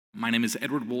My name is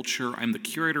Edward Wolcher. I'm the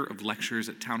curator of lectures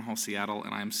at Town Hall Seattle,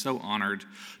 and I am so honored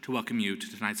to welcome you to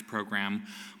tonight's program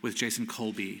with Jason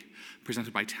Colby,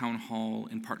 presented by Town Hall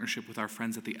in partnership with our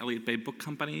friends at the Elliott Bay Book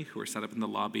Company, who are set up in the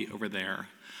lobby over there.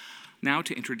 Now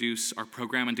to introduce our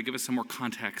program and to give us some more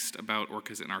context about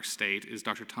orcas in our state is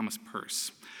Dr. Thomas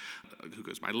Perce, who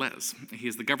goes by Les. He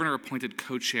is the governor-appointed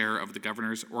co-chair of the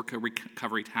Governor's Orca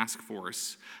Recovery Task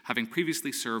Force, having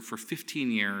previously served for 15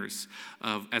 years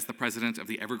as the president of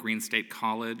the Evergreen State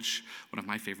College, one of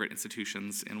my favorite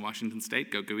institutions in Washington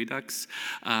State. Go Gooey Ducks.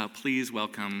 Please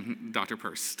welcome Dr.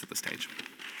 Perce to the stage.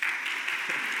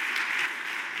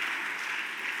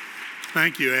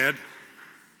 Thank you, Ed.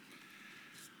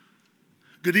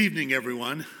 Good evening,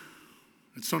 everyone.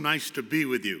 It's so nice to be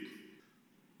with you.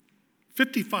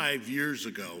 55 years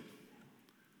ago,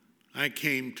 I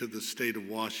came to the state of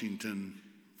Washington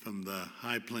from the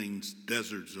high plains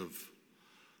deserts of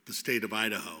the state of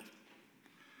Idaho.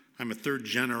 I'm a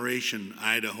third-generation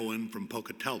Idahoan from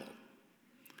Pocatello.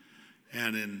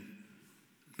 And in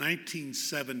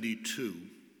 1972,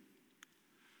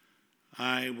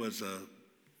 I was a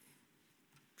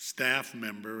staff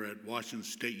member at Washington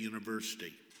State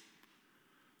University,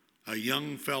 a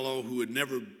young fellow who had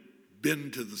never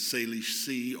been to the Salish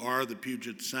Sea or the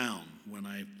Puget Sound when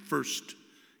I first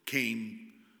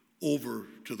came over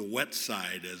to the wet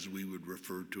side, as we would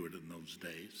refer to it in those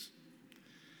days.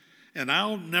 And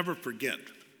I'll never forget,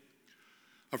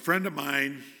 a friend of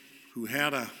mine who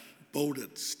had a boat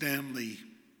at Stanley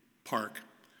Park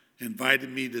invited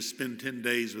me to spend 10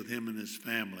 days with him and his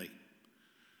family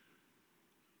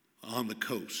on the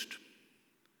coast.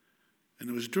 And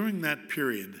it was during that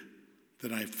period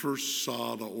that I first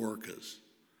saw the orcas.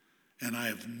 And I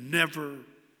have never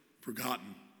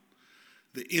forgotten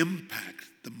the impact,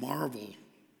 the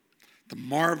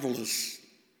marvelous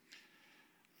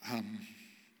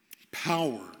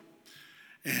power,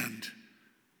 and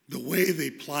the way they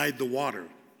plied the water.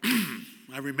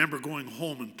 I remember going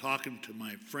home and talking to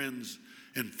my friends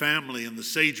and family in the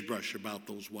sagebrush about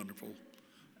those wonderful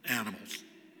animals.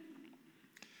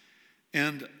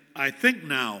 And I think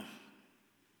now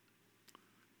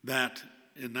that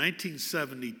in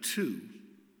 1972,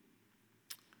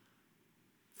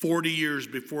 40 years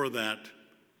before that,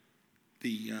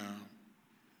 the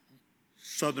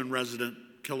southern resident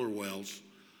killer whales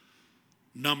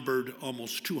numbered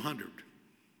almost 200.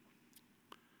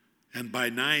 And by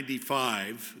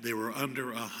 95, they were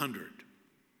under 100.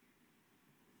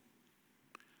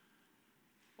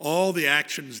 All the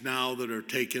actions now that are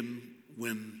taken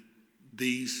when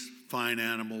these fine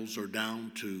animals are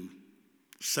down to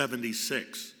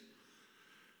 76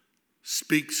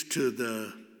 speaks to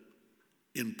the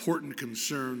important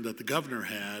concern that the governor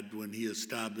had when he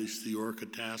established the Orca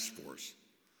Task Force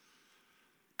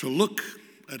to look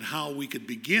at how we could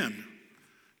begin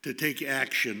to take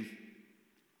action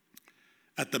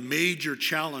at the major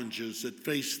challenges that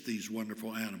face these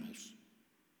wonderful animals.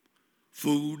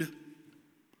 Food,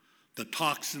 the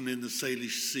toxin in the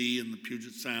Salish Sea and the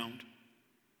Puget Sound,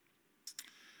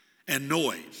 and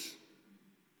noise,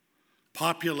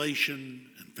 population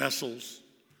and vessels,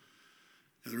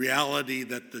 and the reality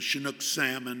that the Chinook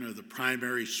salmon are the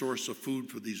primary source of food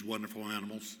for these wonderful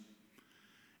animals,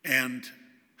 and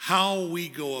how we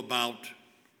go about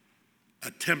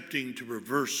attempting to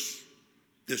reverse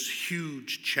this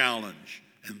huge challenge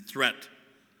and threat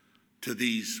to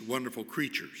these wonderful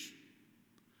creatures.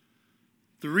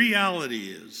 The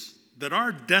reality is that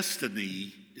our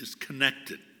destiny is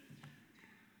connected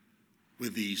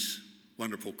with these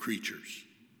wonderful creatures.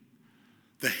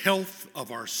 The health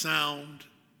of our sound,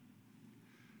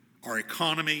 our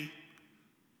economy,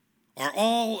 are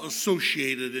all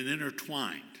associated and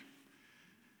intertwined.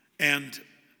 And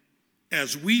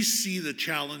as we see the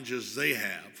challenges they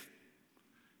have,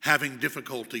 having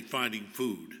difficulty finding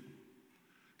food,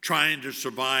 trying to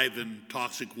survive in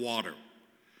toxic water,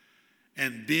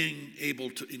 and being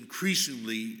unable to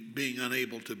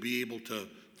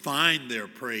find their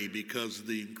prey because of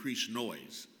the increased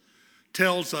noise,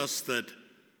 tells us that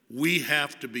we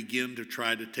have to begin to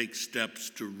try to take steps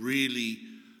to really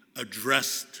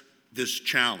address this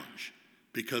challenge,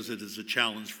 because it is a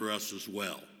challenge for us as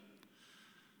well.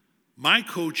 My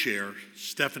co-chair,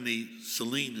 Stephanie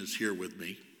Celine, is here with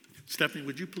me. Stephanie,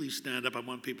 would you please stand up? I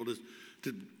want people to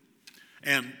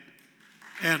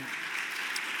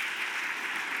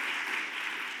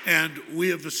and we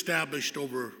have established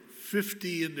over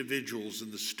 50 individuals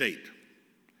in the state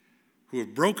who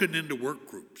have broken into work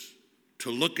groups to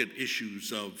look at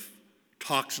issues of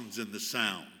toxins in the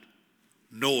sound,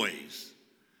 noise,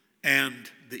 and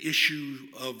the issue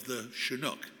of the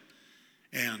Chinook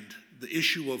and the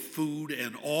issue of food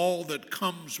and all that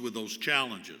comes with those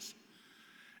challenges.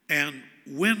 And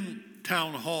when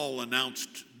Town Hall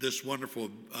announced this wonderful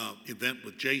event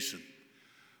with Jason,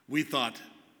 we thought,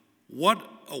 what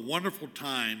a wonderful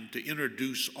time to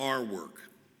introduce our work.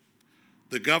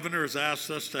 The governor has asked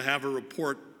us to have a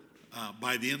report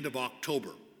by the end of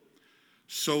October,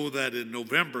 so that in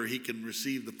November he can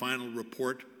receive the final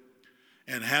report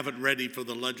and have it ready for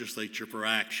the legislature for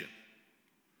action.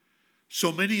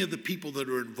 So many of the people that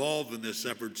are involved in this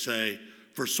effort say,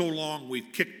 for so long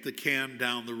we've kicked the can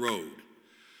down the road.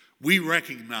 We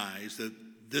recognize that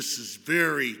this is a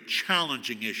very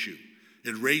challenging issue.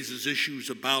 It raises issues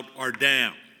about our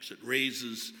dams. It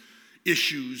raises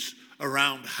issues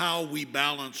around how we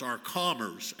balance our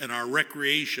commerce and our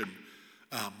recreation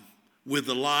with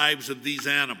the lives of these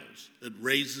animals. It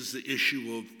raises the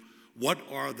issue of what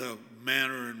are the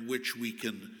manner in which we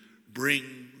can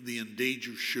bring the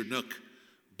endangered Chinook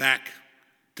back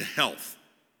to health.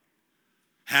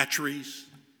 Hatcheries,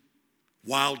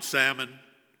 wild salmon,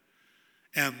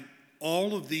 and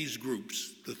all of these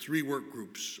groups, the three work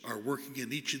groups, are working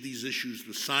in each of these issues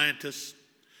with scientists,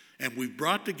 and we've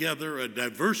brought together a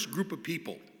diverse group of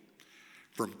people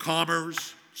from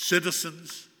commerce,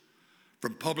 citizens,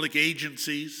 from public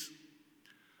agencies,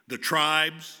 the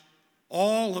tribes.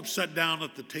 All have sat down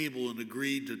at the table and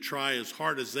agreed to try as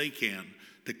hard as they can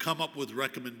to come up with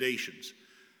recommendations.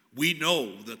 We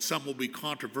know that some will be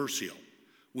controversial.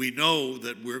 We know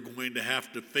that we're going to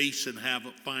have to face and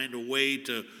find a way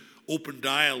to open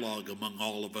dialogue among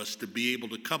all of us to be able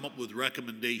to come up with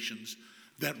recommendations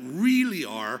that really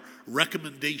are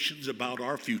recommendations about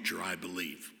our future, I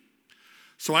believe.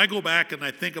 So I go back and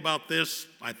I think about this.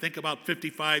 I think about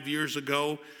 55 years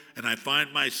ago, and I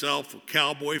find myself a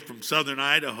cowboy from southern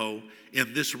Idaho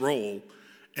in this role,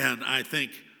 and I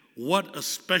think, what a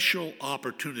special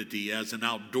opportunity as an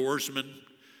outdoorsman,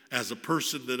 as a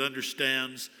person that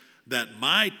understands that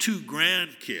my two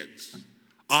grandkids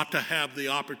ought to have the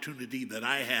opportunity that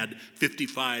I had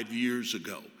 55 years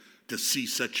ago to see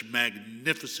such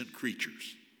magnificent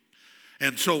creatures.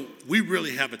 And so we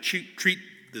really have a treat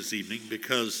this evening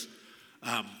because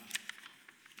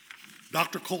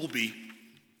Dr. Colby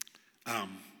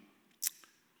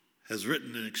has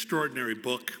written an extraordinary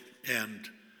book, and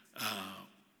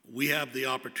we have the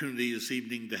opportunity this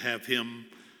evening to have him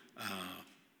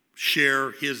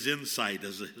share his insight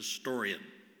as a historian.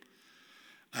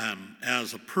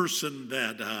 As a person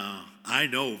that I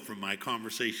know from my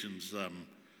conversations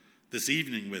this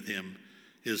evening with him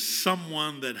is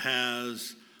someone that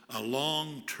has a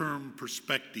long-term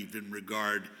perspective in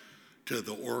regard to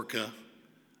the orca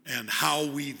and how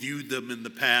we viewed them in the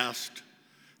past,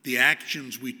 the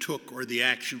actions we took or the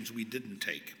actions we didn't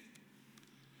take.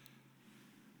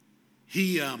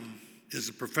 He is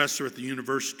a professor at the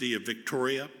University of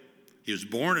Victoria. He was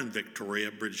born in Victoria,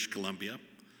 British Columbia,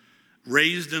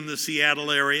 raised in the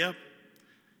Seattle area.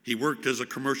 He worked as a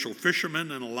commercial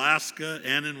fisherman in Alaska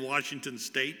and in Washington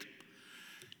State.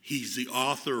 He's the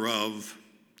author of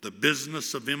The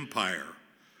Business of Empire,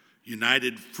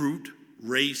 United Fruit,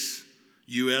 Race,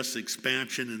 U.S.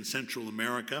 Expansion in Central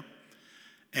America,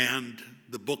 and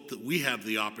the book that we have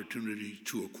the opportunity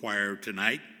to acquire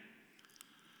tonight,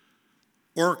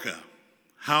 Orca,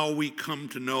 How We Come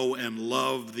to Know and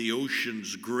Love the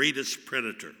Ocean's Greatest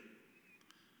Predator.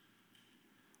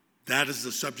 That is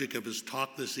the subject of his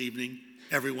talk this evening.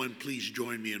 Everyone, please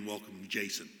join me in welcoming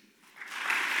Jason.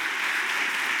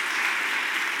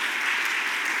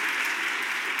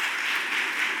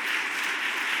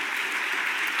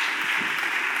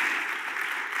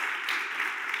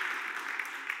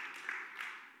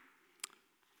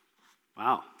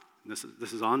 Wow, this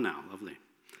is on now. Lovely.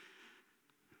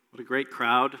 What a great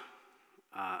crowd.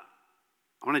 I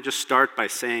want to just start by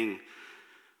saying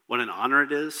what an honor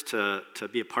it is to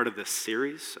be a part of this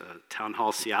series. Town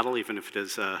Hall Seattle, even if it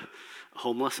is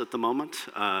homeless at the moment,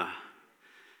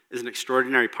 is an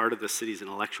extraordinary part of the city's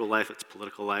intellectual life, its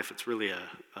political life. It's really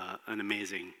an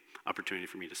amazing opportunity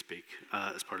for me to speak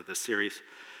as part of this series.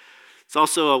 It's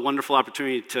also a wonderful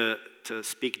opportunity to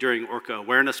speak during Orca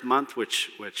Awareness Month,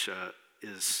 which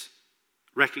is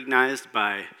recognized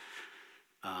by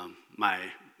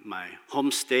my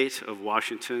home state of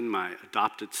Washington, my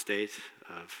adopted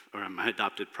my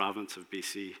adopted province of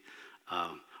BC,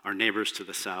 our neighbors to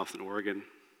the south in Oregon.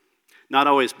 Not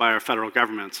always by our federal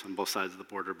governments on both sides of the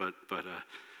border, but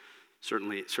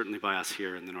certainly by us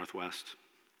here in the Northwest.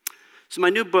 So my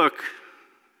new book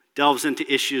delves into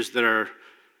issues that are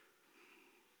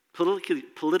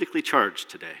politically charged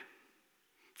today.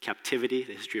 Captivity,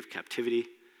 the history of captivity,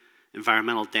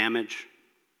 environmental damage,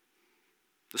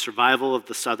 the survival of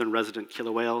the southern resident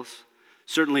killer whales,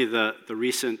 Certainly the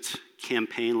recent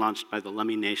campaign launched by the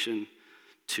Lummi Nation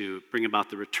to bring about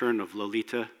the return of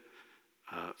Lolita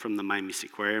from the Miami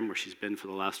Aquarium, where she's been for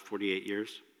the last 48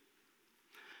 years.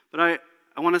 But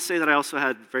I want to say that I also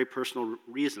had very personal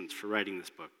reasons for writing this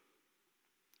book.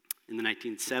 In the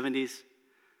 1970s,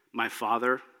 my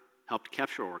father helped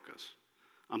capture orcas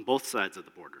on both sides of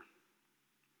the border.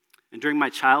 And during my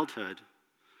childhood,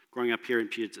 growing up here in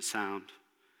Puget Sound,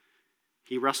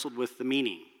 he wrestled with the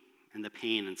meaning and the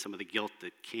pain and some of the guilt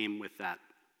that came with that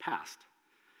past,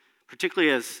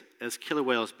 particularly as killer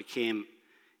whales became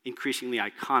increasingly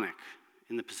iconic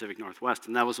in the Pacific Northwest.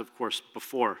 And that was, of course,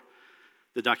 before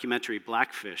the documentary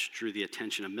Blackfish drew the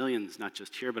attention of millions, not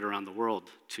just here, but around the world,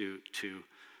 to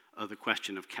the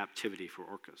question of captivity for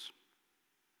orcas.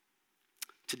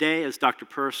 Today, as Dr.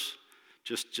 Peirce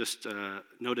just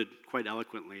noted quite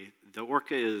eloquently, the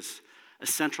orca is a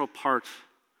central part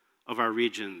of our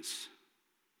region's,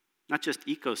 not just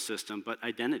ecosystem, but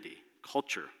identity,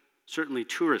 culture, certainly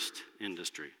tourist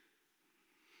industry.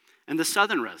 And the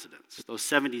southern residents, those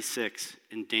 76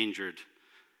 endangered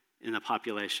in the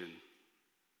population,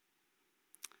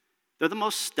 they're the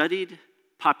most studied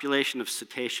population of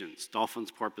cetaceans,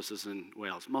 dolphins, porpoises, and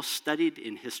whales, most studied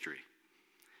in history.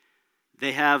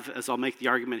 They have, as I'll make the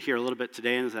argument here a little bit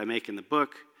today and as I make in the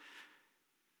book,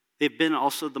 they've been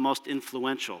also the most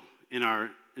influential in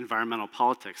our environmental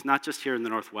politics, not just here in the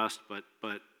Northwest, but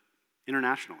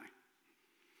internationally.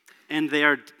 And they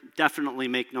are definitely,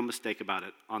 make no mistake about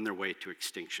it, on their way to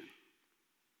extinction,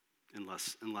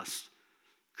 unless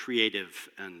creative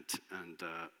and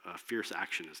fierce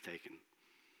action is taken.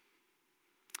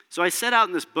 So I set out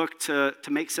in this book to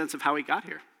make sense of how we got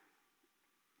here.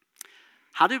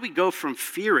 How did we go from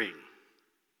fearing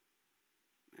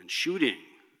and shooting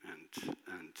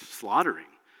and slaughtering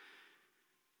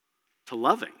to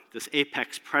loving this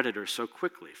apex predator so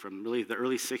quickly, from really the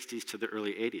early 60s to the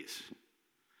early 80s?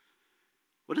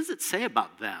 What does it say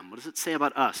about them? What does it say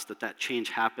about us that change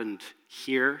happened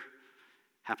here,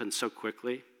 happened so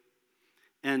quickly?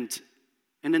 And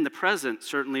in the present,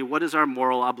 certainly, what is our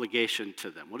moral obligation to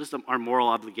them? What is our moral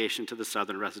obligation to the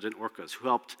southern resident orcas who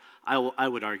helped, I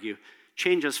would argue,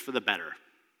 change us for the better?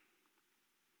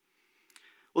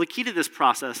 Well, the key to this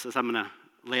process, as I'm going to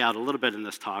lay out a little bit in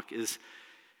this talk,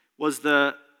 was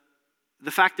the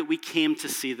fact that we came to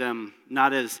see them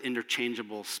not as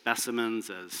interchangeable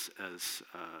specimens, as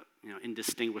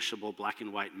indistinguishable black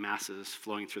and white masses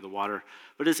flowing through the water,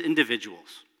 but as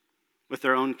individuals with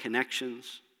their own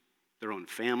connections, their own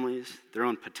families, their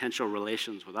own potential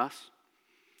relations with us.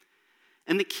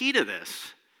 And the key to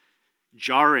this,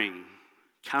 jarring,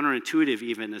 counterintuitive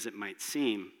even as it might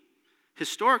seem,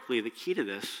 historically the key to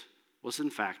this was in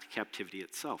fact captivity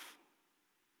itself,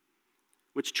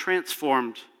 which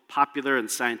transformed popular and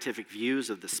scientific views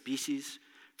of the species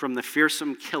from the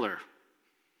fearsome killer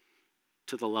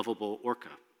to the lovable orca.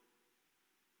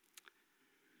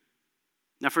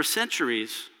 Now, for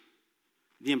centuries,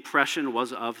 the impression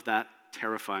was of that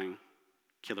terrifying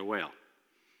killer whale.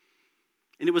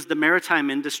 And it was the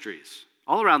maritime industries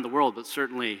all around the world, but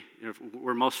certainly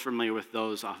we're most familiar with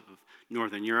those off of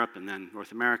Northern Europe and then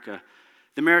North America.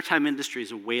 The maritime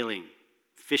industries of whaling,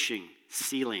 fishing,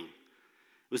 sealing.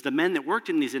 It was the men that worked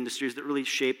in these industries that really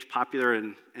shaped popular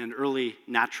and early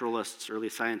naturalists, early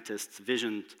scientists'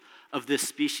 visions of this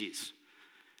species.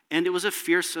 And it was a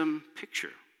fearsome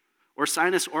picture.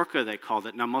 Orcinus orca, they called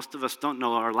it. Now, most of us don't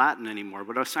know our Latin anymore,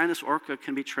 but Orcinus orca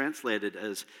can be translated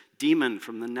as demon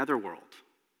from the netherworld.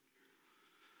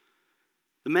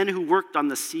 The men who worked on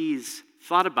the seas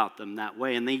thought about them that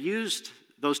way, and they used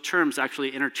those terms actually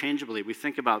interchangeably. We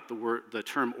think about the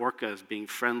term orca as being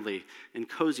friendly and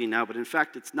cozy now, but in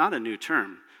fact, it's not a new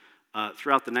term.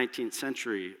 Throughout the 19th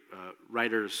century,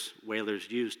 writers, whalers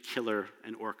used killer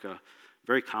and orca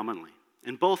very commonly,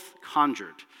 and both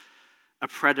conjured a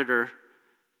predator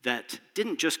that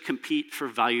didn't just compete for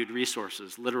valued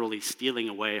resources, literally stealing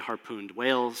away harpooned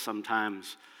whales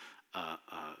sometimes,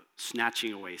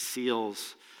 snatching away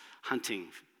seals, hunting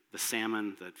the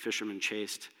salmon that fishermen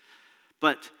chased,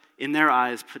 but in their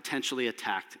eyes, potentially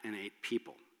attacked and ate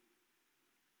people.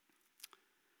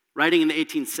 Writing in the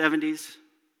 1870s,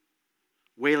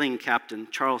 whaling captain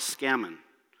Charles Scammon,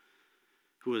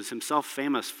 who was himself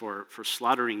famous for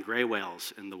slaughtering gray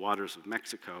whales in the waters of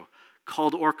Mexico,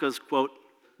 called orcas, quote,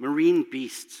 marine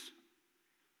beasts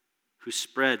who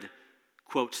spread,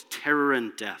 quote, terror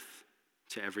and death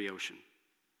to every ocean.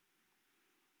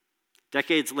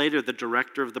 Decades later, the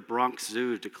director of the Bronx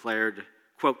Zoo declared,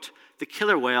 quote, the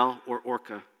killer whale, or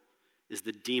orca, is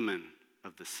the demon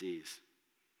of the seas.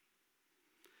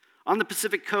 On the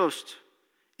Pacific coast,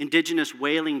 indigenous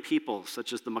whaling peoples,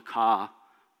 such as the Macaw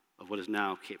of what is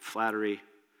now Cape Flattery,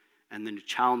 and the New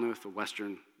Chalmouth of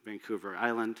western Vancouver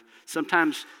Island,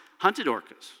 sometimes hunted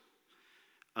orcas.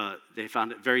 They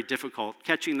found it very difficult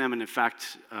catching them, and in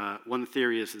fact, one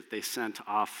theory is that they sent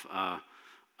off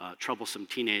troublesome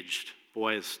teenage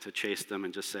boys to chase them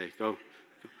and just say, go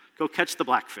catch the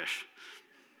blackfish,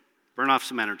 burn off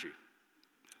some energy.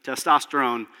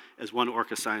 Testosterone, as one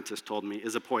orca scientist told me,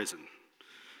 is a poison.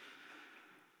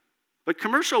 But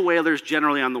commercial whalers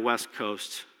generally on the West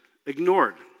Coast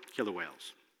ignored killer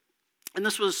whales. And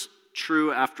this was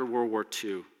true after World War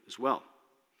II as well.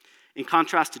 In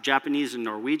contrast to Japanese and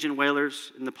Norwegian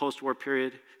whalers in the post-war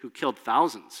period, who killed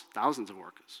thousands of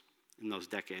orcas in those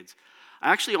decades,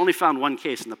 I actually only found one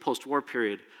case in the post-war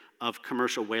period of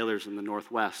commercial whalers in the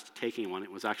Northwest taking one.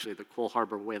 It was actually the Cole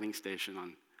Harbor Whaling Station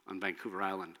on Vancouver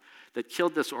Island that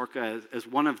killed this orca, as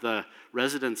one of the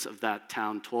residents of that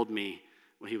town told me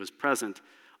when he was present,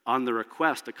 on the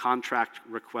request, a contract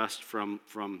request from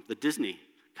the Disney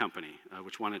company,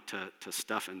 which wanted to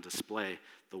stuff and display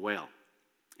the whale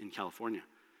in California.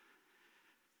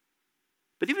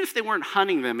 But even if they weren't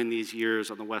hunting them in these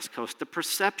years on the West Coast, the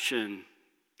perception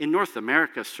in North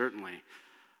America, certainly,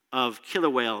 of killer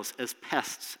whales as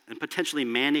pests, and potentially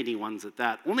man-eating ones at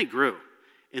that, only grew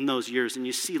in those years. And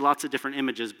you see lots of different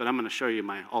images, but I'm going to show you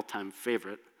my all-time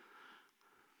favorite.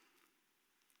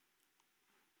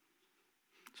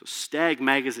 So Stag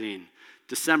Magazine,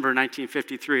 December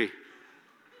 1953.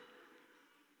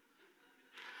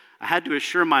 I had to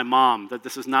assure my mom that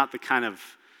this is not the kind of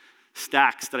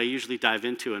stacks that I usually dive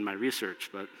into in my research,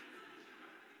 but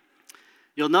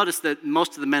you'll notice that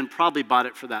most of the men probably bought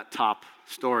it for that top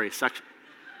story,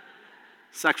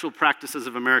 sexual practices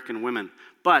of American women.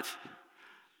 But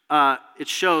it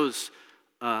shows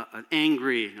an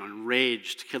angry,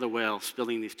 enraged killer whale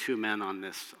spilling these two men on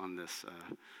this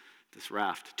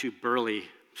raft, two burly,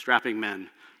 strapping men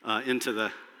into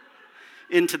the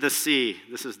sea.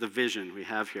 This is the vision we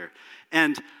have here.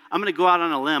 And I'm going to go out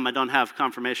on a limb. I don't have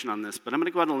confirmation on this, but I'm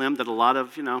going to go out on a limb that a lot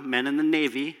of men in the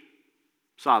Navy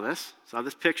saw this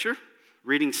picture,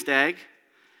 reading Stag.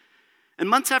 And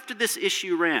months after this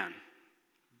issue ran,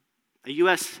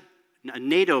 a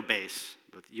NATO base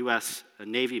with U.S.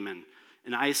 Navymen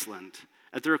in Iceland,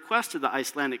 at the request of the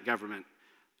Icelandic government,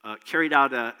 carried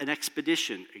out an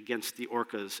expedition against the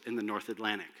orcas in the North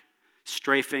Atlantic,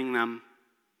 strafing them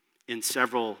in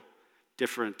several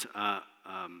different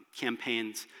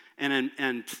campaigns.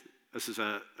 And this is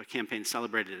a campaign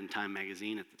celebrated in Time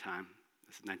magazine at the time.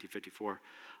 This is 1954.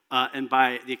 And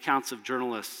by the accounts of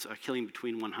journalists, killing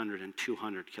between 100 and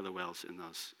 200 killer whales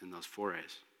in those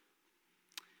forays.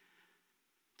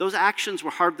 Those actions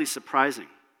were hardly surprising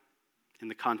in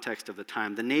the context of the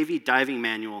time. The Navy diving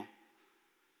manual,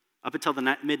 up until the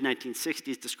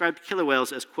mid-1960s, described killer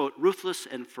whales as, quote, ruthless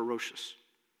and ferocious,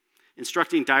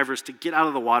 instructing divers to get out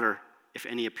of the water if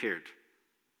any appeared.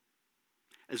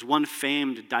 As one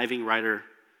famed diving writer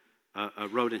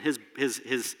wrote in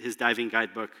his diving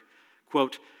guidebook,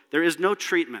 quote, there is no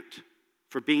treatment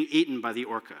for being eaten by the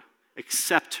orca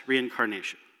except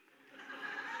reincarnation.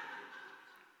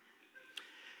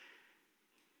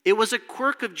 It was a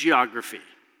quirk of geography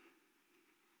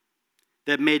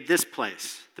that made this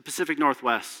place, the Pacific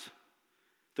Northwest,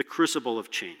 the crucible of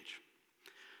change.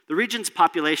 The region's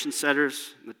population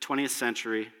centers in the 20th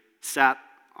century sat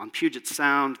on Puget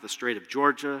Sound, the Strait of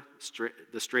Georgia,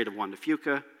 the Strait of Juan de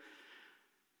Fuca,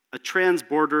 a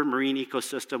trans-border marine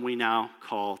ecosystem we now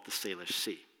call the Salish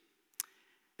Sea.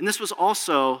 And this was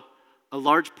also a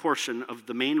large portion of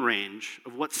the main range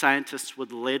of what scientists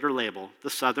would later label the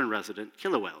southern resident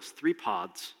killer whales, 3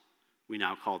 pods, we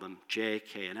now call them J,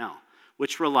 K, and L,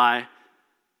 which rely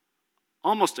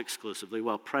almost exclusively,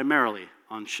 well, primarily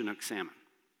on Chinook salmon.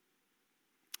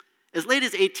 As late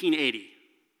as 1880,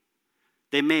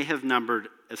 they may have numbered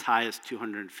as high as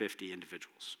 250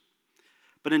 individuals.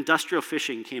 But industrial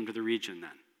fishing came to the region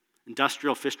then.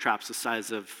 Industrial fish traps the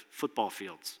size of football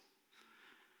fields.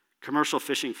 Commercial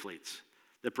fishing fleets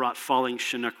that brought falling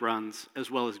Chinook runs,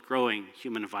 as well as growing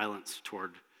human violence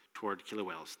toward killer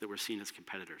whales that were seen as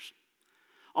competitors.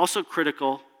 Also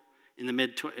critical in the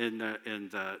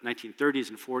 1930s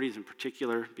and 40s in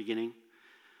particular, beginning,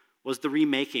 was the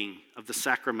remaking of the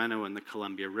Sacramento and the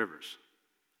Columbia rivers.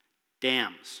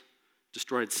 Dams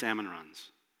destroyed salmon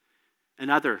runs, and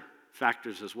other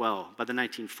factors as well. By the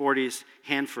 1940s,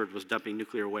 Hanford was dumping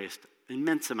nuclear waste,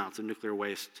 immense amounts of nuclear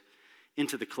waste,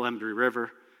 into the Columbia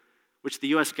River, which the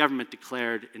U.S. government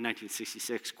declared in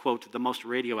 1966, quote, the most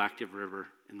radioactive river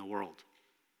in the world.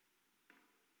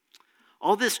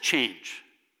 All this change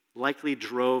likely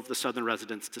drove the southern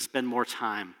residents to spend more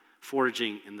time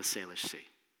foraging in the Salish Sea.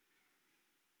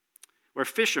 where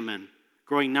fishermen,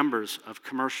 growing numbers of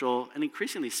commercial and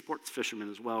increasingly sports fishermen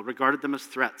as well, regarded them as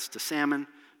threats to salmon,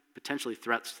 potentially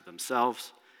threats to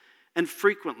themselves, and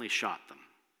frequently shot them.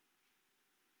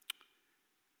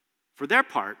 For their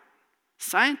part,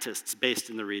 scientists based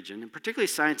in the region, and particularly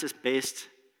scientists based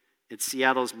at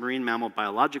Seattle's Marine Mammal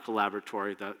Biological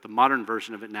Laboratory, the modern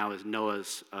version of it now is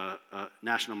NOAA's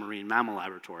National Marine Mammal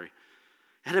Laboratory,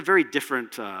 had a very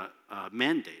different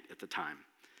mandate at the time.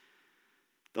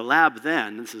 The lab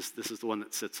then, this is the one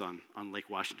that sits on Lake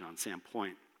Washington, on Sand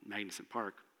Point, Magnuson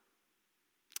Park,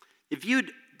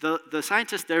 the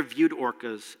scientists there viewed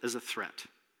orcas as a threat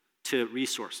to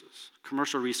resources,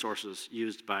 commercial resources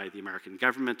used by the American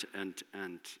government and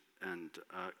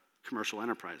commercial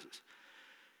enterprises.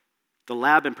 The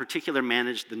lab in particular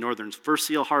managed the northern fur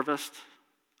seal harvest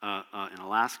in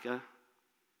Alaska.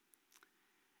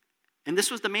 And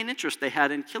this was the main interest they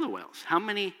had in killer whales. How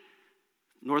many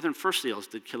northern fur seals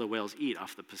did killer whales eat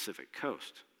off the Pacific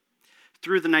coast?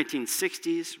 Through the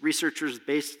 1960s, researchers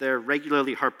based there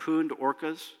regularly harpooned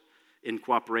orcas in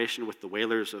cooperation with the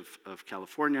whalers of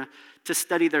California to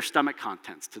study their stomach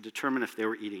contents to determine if they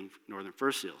were eating northern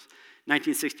fur seals. In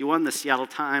 1961, the Seattle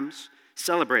Times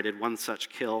celebrated one such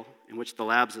kill in which the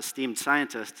lab's esteemed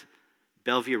scientist,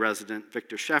 Bellevue resident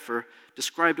Victor Sheffer,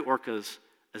 described orcas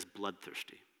as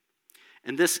bloodthirsty.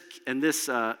 And this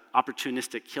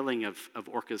opportunistic killing of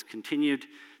orcas continued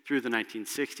through the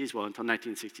 1960s, well, until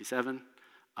 1967.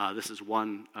 This is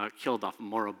one killed off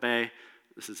Morro Bay.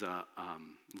 This is a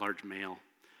large male.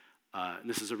 And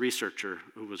this is a researcher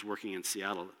who was working in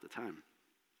Seattle at the time.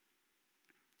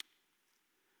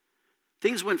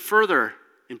 Things went further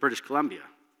in British Columbia,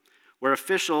 where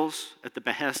officials, at the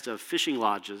behest of fishing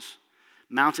lodges,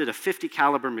 mounted a .50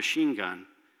 caliber machine gun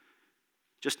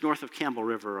just north of Campbell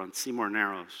River on Seymour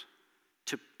Narrows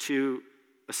to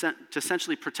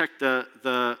essentially protect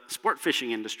the sport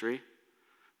fishing industry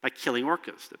by killing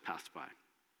orcas that passed by.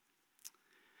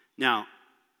 Now,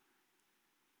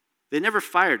 they never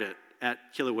fired it at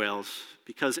killer whales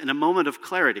because in a moment of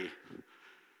clarity,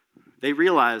 they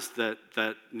realized that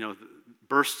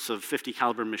bursts of .50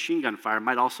 caliber machine gun fire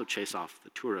might also chase off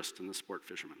the tourist and the sport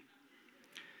fishermen.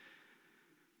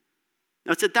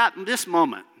 Now, it's at this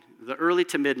moment, the early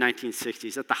to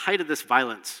mid-1960s, at the height of this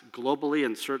violence, globally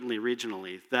and certainly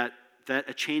regionally, that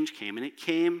a change came, and it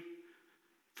came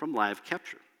from live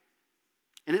capture.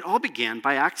 And it all began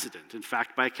by accident, in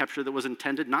fact, by a capture that was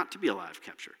intended not to be a live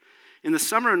capture. In the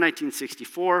summer of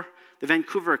 1964, the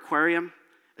Vancouver Aquarium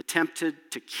attempted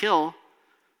to kill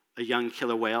a young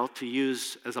killer whale to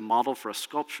use as a model for a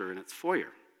sculpture in its foyer.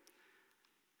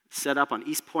 Set up on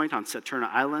East Point on Saturna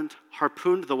Island,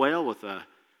 harpooned the whale with a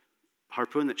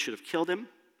harpoon that should have killed him,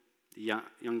 the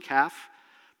young calf,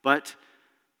 but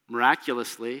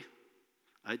miraculously,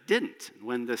 it didn't. And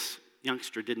when this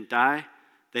youngster didn't die,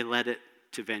 they led it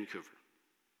to Vancouver.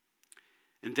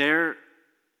 And there,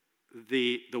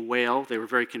 the whale, they were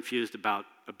very confused about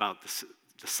the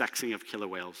sexing of killer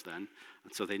whales then.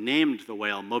 And so they named the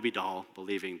whale Moby Doll,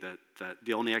 believing that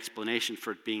the only explanation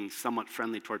for it being somewhat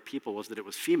friendly toward people was that it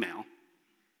was female.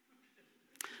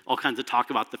 All kinds of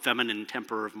talk about the feminine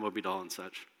temper of Moby Doll and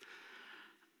such.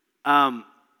 And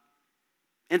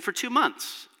for 2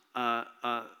 months,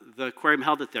 the aquarium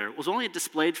held it there. It was only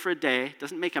displayed for a day.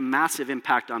 Doesn't make a massive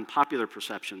impact on popular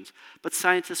perceptions, but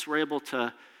scientists were able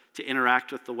to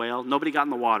interact with the whale. Nobody got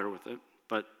in the water with it,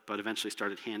 but eventually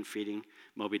started hand-feeding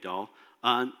Moby Doll.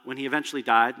 When he eventually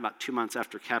died, about 2 months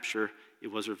after capture,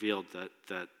 it was revealed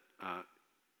that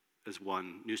as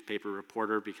one newspaper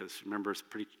reporter, because remember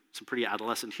some pretty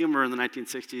adolescent humor in the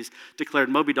 1960s, declared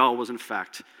Moby Doll was in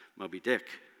fact Moby Dick.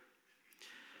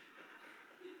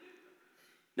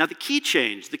 Now the key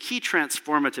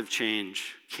transformative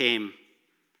change came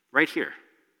right here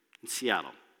in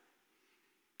Seattle,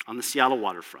 on the Seattle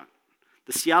waterfront.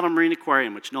 The Seattle Marine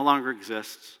Aquarium, which no longer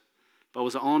exists, but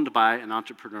was owned by an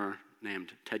entrepreneur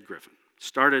named Ted Griffin.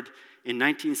 Started in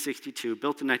 1962,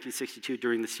 built in 1962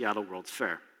 during the Seattle World's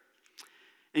Fair.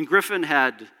 And Griffin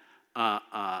had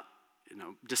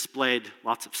displayed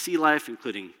lots of sea life,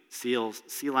 including seals,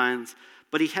 sea lions,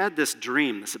 but he had this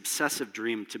dream, this obsessive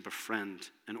dream to befriend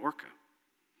an orca.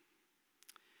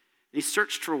 And he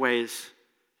searched for ways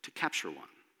to capture one.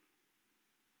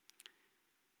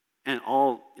 And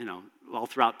all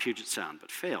throughout Puget Sound,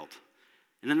 but failed.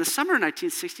 And in the summer of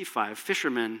 1965,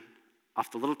 fishermen off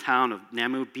the little town of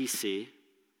Namu, BC,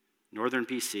 northern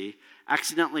BC,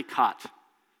 accidentally caught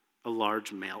a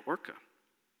large male orca.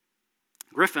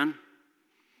 Griffin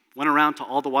went around to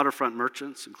all the waterfront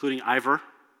merchants, including Ivor's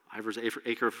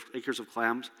Acres of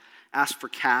Clams, asked for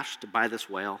cash to buy this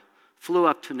whale, flew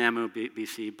up to Namu,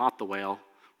 BC, bought the whale,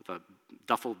 with a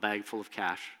duffel bag full of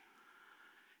cash,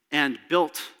 and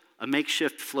built a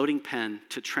makeshift floating pen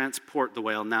to transport the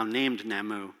whale, now named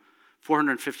Namu,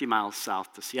 450 miles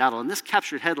south to Seattle. And this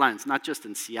captured headlines not just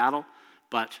in Seattle,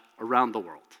 but around the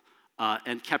world,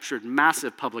 and captured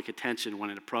massive public attention when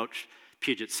it approached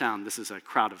Puget Sound. This is a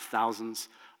crowd of thousands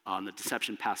on the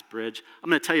Deception Pass Bridge. I'm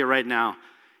going to tell you right now,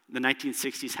 the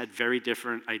 1960s had very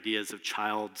different ideas of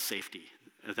child safety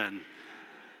than,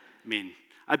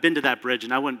 I've been to that bridge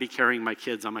and I wouldn't be carrying my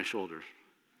kids on my shoulders.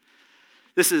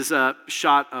 This is a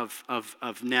shot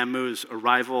of Namu's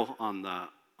arrival on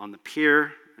the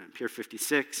pier, Pier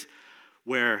 56,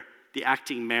 where the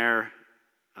acting mayor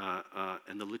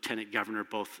and the lieutenant governor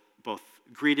both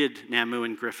greeted Namu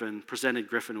and Griffin, presented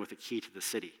Griffin with a key to the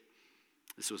city.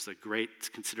 This was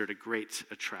considered a great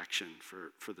attraction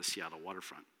for the Seattle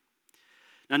waterfront.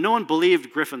 Now, no one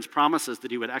believed Griffin's promises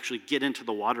that he would actually get into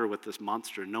the water with this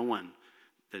monster. No one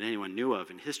that anyone knew of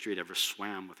in history had ever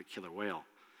swam with a killer whale.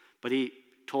 But he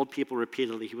told people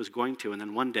repeatedly he was going to, and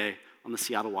then one day on the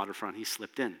Seattle waterfront, he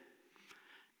slipped in.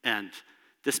 And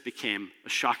this became a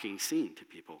shocking scene to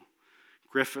people.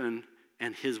 Griffin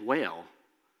and his whale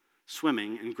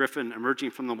swimming, and Griffin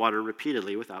emerging from the water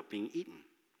repeatedly without being eaten.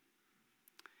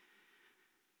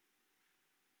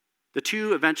 The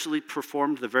two eventually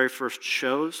performed the very first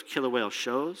shows, killer whale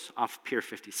shows, off Pier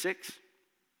 56.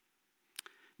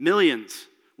 Millions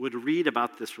would read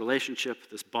about this relationship,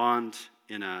 this bond,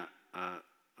 in a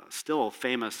still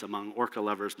famous among orca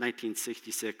lovers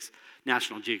 1966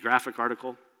 National Geographic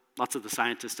article. Lots of the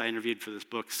scientists I interviewed for this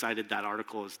book cited that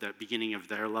article as the beginning of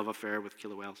their love affair with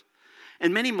killer whales.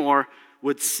 And many more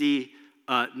would see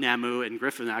Namu and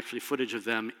Griffin, actually footage of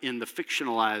them in the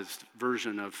fictionalized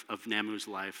version of Namu's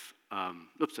life.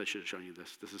 Oops, I should have shown you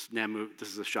this. This is Namu. This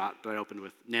is a shot that I opened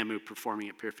with Namu performing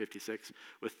at Pier 56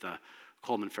 with the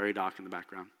Coleman Ferry dock in the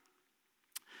background.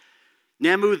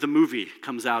 Namu, the movie,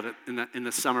 comes out in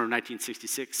the summer of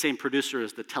 1966. Same producer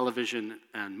as the television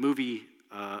and movie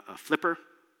Flipper.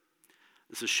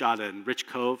 This is shot in Rich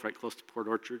Cove, right close to Port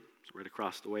Orchard. It's right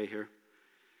across the way here.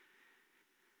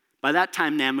 By that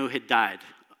time, Namu had died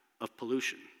of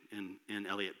pollution in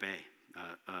Elliott Bay,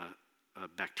 a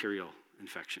bacterial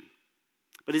infection.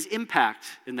 But his impact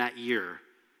in that year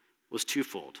was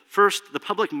twofold. First, the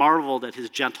public marveled at his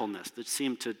gentleness that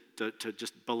seemed to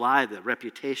just belie the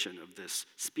reputation of this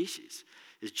species,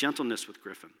 his gentleness with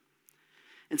Griffin.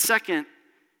 And second,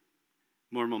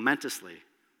 more momentously,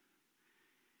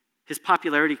 his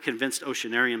popularity convinced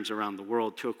oceanariums around the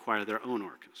world to acquire their own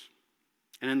orcas.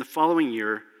 And in the following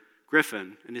year,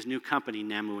 Griffin and his new company,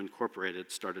 Namu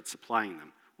Incorporated, started supplying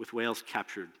them with whales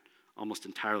captured almost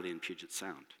entirely in Puget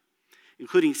Sound,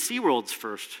 including SeaWorld's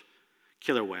first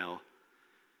killer whale.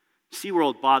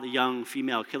 SeaWorld bought a young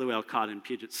female killer whale caught in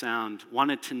Puget Sound,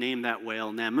 wanted to name that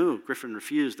whale Namu. Griffin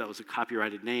refused. That was a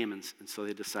copyrighted name, and so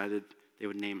they decided they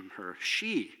would name her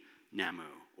She-Namu,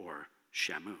 or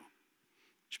Shamu,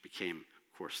 which became,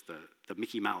 of course, the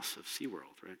Mickey Mouse of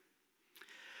SeaWorld, right?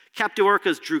 Captive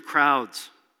orcas drew crowds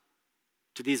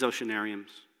to these oceanariums,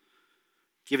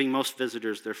 giving most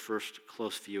visitors their first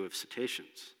close view of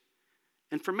cetaceans.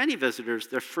 And for many visitors,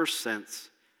 their first sense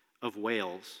of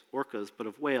whales, orcas, but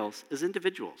of whales, as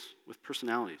individuals with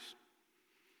personalities.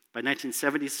 By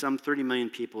 1970, some 30 million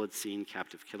people had seen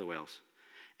captive killer whales.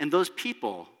 And those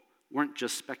people weren't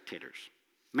just spectators.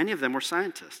 Many of them were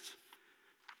scientists.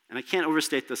 And I can't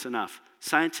overstate this enough.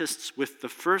 Scientists with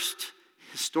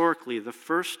historically, the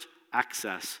first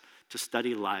access to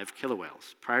study live killer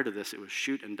whales. Prior to this, it was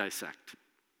shoot and dissect.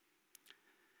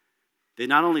 They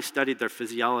not only studied their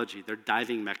physiology, their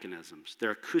diving mechanisms,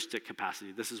 their acoustic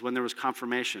capacity. This is when there was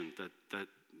confirmation that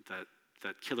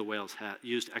killer whales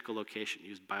used echolocation,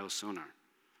 used biosonar.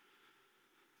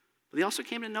 But they also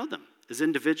came to know them as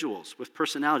individuals with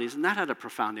personalities, and that had a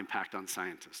profound impact on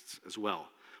scientists as well.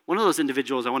 One of those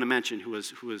individuals I want to mention who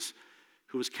was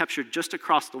captured just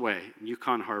across the way in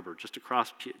Yukon Harbor, just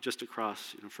across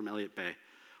from Elliott Bay.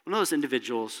 One of those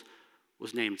individuals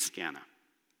was named Scanna.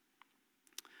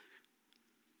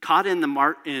 Caught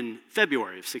in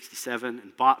February of '67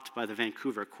 and bought by the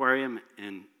Vancouver Aquarium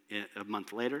a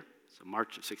month later, so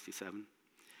March of '67.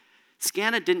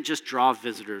 Scanna didn't just draw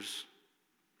visitors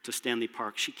to Stanley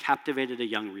Park. She captivated a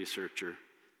young researcher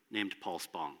named Paul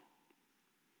Spong.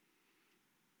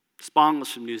 Spong was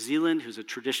from New Zealand, who's a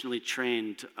traditionally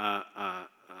trained,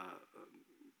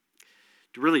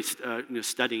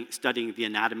 studying the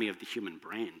anatomy of the human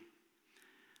brain.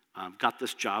 Got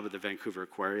this job at the Vancouver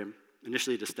Aquarium,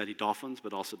 initially to study dolphins,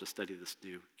 but also to study this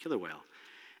new killer whale.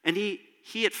 And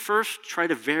he at first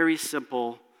tried a very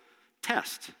simple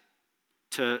test.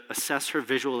 to assess her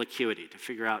visual acuity, to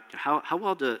figure out how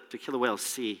well do killer whales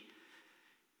see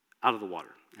out of the water.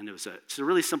 And it's a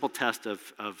really simple test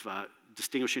of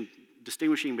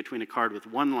distinguishing between a card with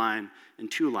one line and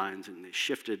two lines, and they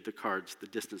shifted the cards, the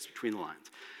distance between the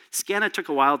lines. Scanna took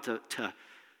a while to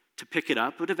pick it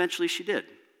up, but eventually she did.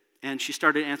 And she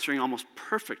started answering almost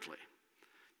perfectly,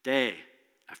 day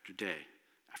after day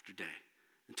after day,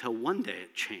 until one day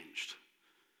it changed.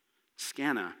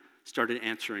 Scanna started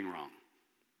answering wrong.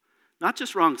 Not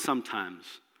just wrong sometimes,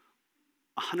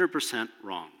 100%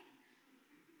 wrong.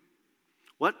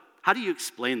 How do you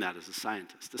explain that as a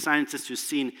scientist? A scientist who's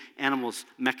seen animals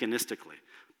mechanistically.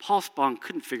 Paul Spong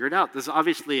couldn't figure it out. There's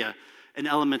obviously an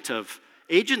element of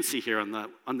agency here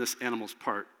on this animal's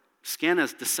part.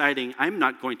 Scanna's deciding, I'm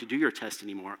not going to do your test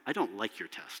anymore. I don't like your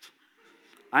test.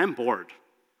 I'm bored.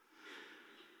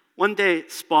 One day,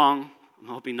 Spong, I'm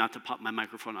hoping not to pop my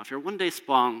microphone off here. One day,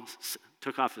 Spong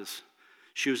took off his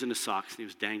shoes and his socks, and he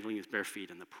was dangling his bare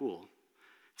feet in the pool.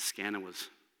 Scanna was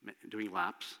doing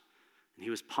laps. And he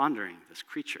was pondering this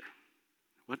creature.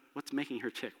 What's making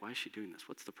her tick? Why is she doing this?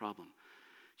 What's the problem?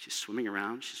 She's swimming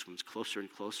around. She swims closer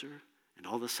and closer. And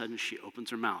all of a sudden, she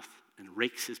opens her mouth and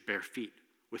rakes his bare feet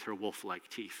with her wolf-like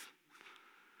teeth.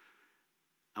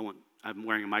 I'm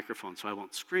wearing a microphone, so I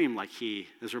won't scream like he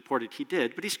has reported he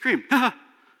did, but he screamed, ha!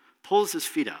 Pulls his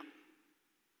feet out.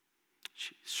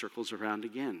 She circles around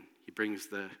again.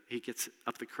 He gets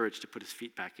up the courage to put his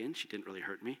feet back in. She didn't really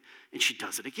hurt me. And she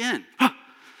does it again. Ha!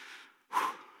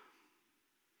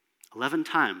 11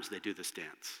 times they do this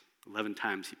dance. 11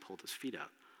 times he pulled his feet out.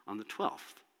 On the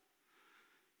 12th,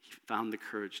 he found the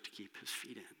courage to keep his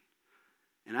feet in.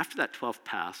 And after that 12th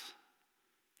pass,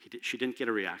 she didn't get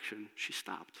a reaction. She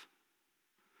stopped.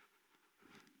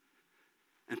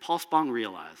 And Paul Spong,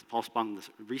 the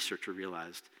researcher,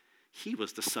 realized he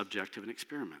was the subject of an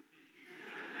experiment.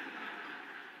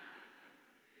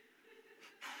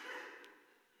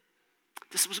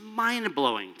 This was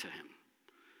mind-blowing to him.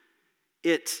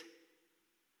 It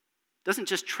doesn't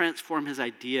just transform his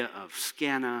idea of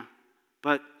Scanna,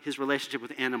 but his relationship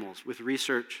with animals, with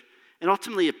research, and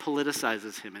ultimately it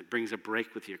politicizes him. It brings a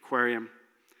break with the aquarium.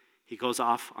 He goes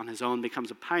off on his own,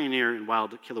 becomes a pioneer in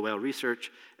wild killer whale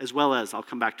research, as well as, I'll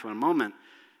come back to in a moment,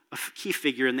 a key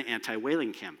figure in the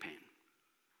anti-whaling campaign.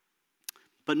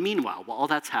 But meanwhile, while all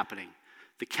that's happening,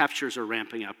 the captures are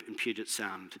ramping up in Puget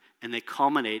Sound, and they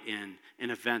culminate in an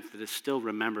event that is still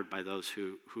remembered by those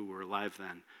who were alive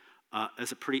then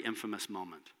as a pretty infamous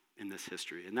moment in this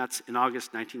history. And that's in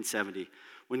August 1970,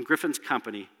 when Griffin's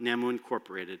company, Namu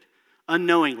Incorporated,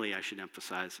 unknowingly, I should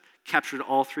emphasize, captured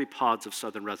all 3 pods of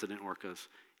southern resident orcas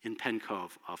in Penn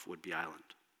Cove off Whidbey Island.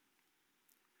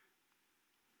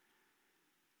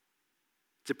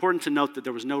 It's important to note that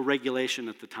there was no regulation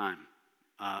at the time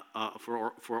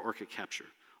for orca capture.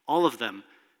 All of them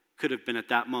could have been at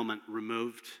that moment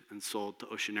removed and sold to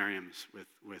oceanariums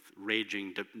with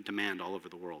raging demand all over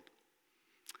the world.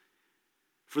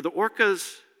 For the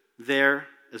orcas there,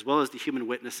 as well as the human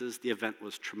witnesses, the event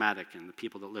was traumatic, and the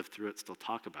people that lived through it still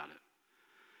talk about it.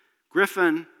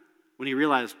 Griffin, when he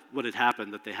realized what had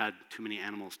happened, that they had too many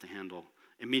animals to handle,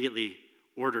 immediately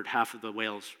ordered half of the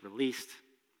whales released.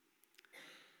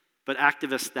 But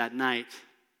activists that night,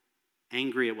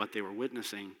 angry at what they were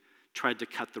witnessing, tried to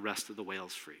cut the rest of the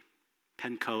whales free.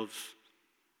 Penn Coves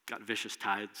got vicious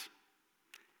tides,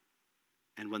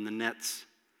 and when the nets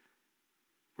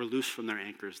were loose from their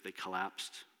anchors, they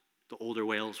collapsed. The older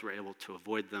whales were able to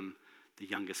avoid them. The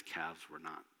youngest calves were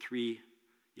not. 3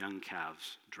 young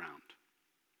calves drowned.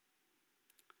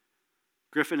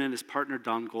 Griffin and his partner,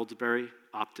 Don Goldsberry,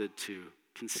 opted to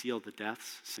conceal the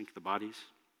deaths, sink the bodies,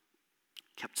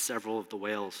 kept several of the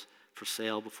whales for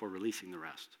sale before releasing the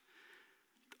rest.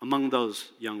 Among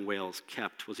those young whales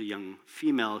kept was a young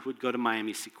female who would go to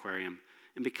Miami Seaquarium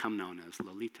and become known as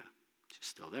Lolita. She's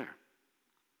still there.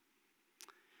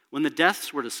 When the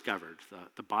deaths were discovered,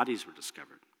 the bodies were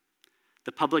discovered,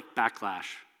 the public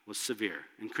backlash was severe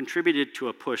and contributed to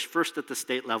a push first at the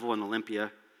state level in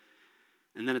Olympia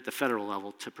and then at the federal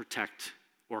level to protect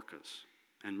orcas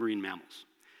and marine mammals.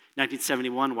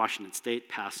 1971, Washington State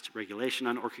passed regulation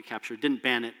on orca capture, didn't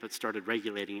ban it, but started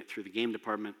regulating it through the game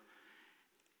department.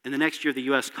 And the next year, the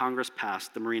US Congress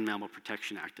passed the Marine Mammal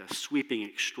Protection Act, a sweeping,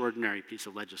 extraordinary piece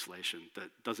of legislation that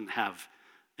doesn't have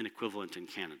an equivalent in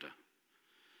Canada.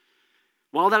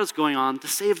 While that was going on, the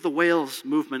Save the Whales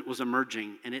movement was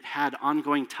emerging, and it had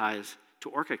ongoing ties to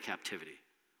orca captivity,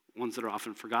 ones that are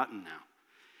often forgotten now.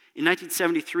 In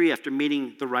 1973, after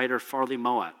meeting the writer Farley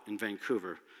Mowat in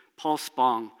Vancouver, Paul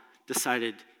Spong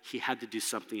decided he had to do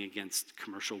something against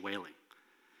commercial whaling.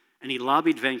 And he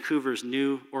lobbied Vancouver's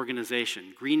new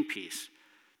organization, Greenpeace,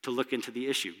 to look into the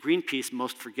issue. Greenpeace,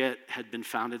 most forget, had been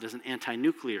founded as an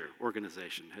anti-nuclear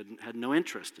organization, had no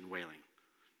interest in whaling.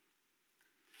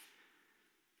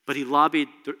 But he lobbied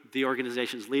the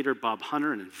organization's leader, Bob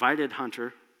Hunter, and invited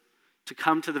Hunter to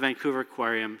come to the Vancouver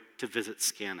Aquarium to visit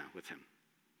SCANA with him.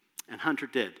 And Hunter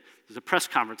did. There's a press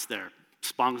conference there.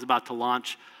 Spong's about to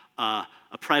launch a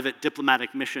private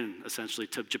diplomatic mission, essentially,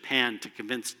 to Japan to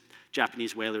convince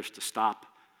Japanese whalers to stop.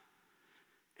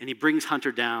 And he brings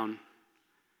Hunter down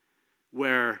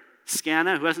where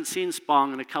SCANA, who hasn't seen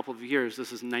Spong in a couple of years,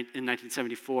 this is in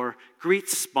 1974,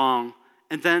 greets Spong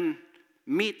and then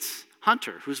meets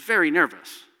Hunter, who's very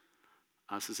nervous.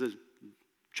 This is a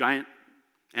giant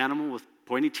animal with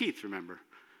pointy teeth, remember.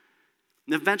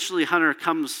 And eventually Hunter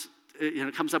comes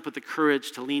up with the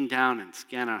courage to lean down, and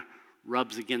SCANA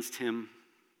rubs against him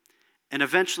and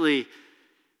eventually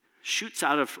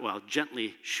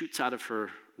gently shoots out of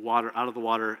the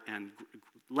water and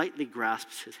lightly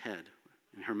grasps his head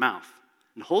in her mouth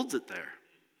and holds it there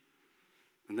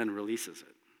and then releases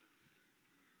it.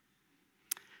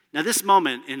 Now, this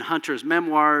moment in Hunter's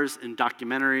memoirs and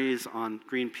documentaries on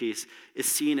Greenpeace is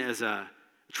seen as a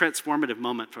transformative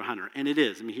moment for Hunter, and it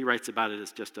is. I mean, he writes about it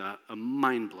as just a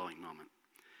mind-blowing moment.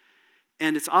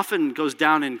 And it often goes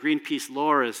down in Greenpeace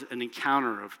lore as an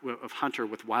encounter of Hunter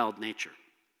with wild nature.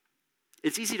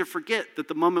 It's easy to forget that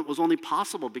the moment was only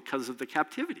possible because of the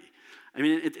captivity. I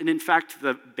mean, and in fact,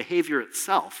 the behavior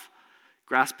itself,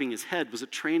 grasping his head, was a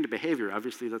trained behavior.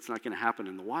 Obviously, that's not going to happen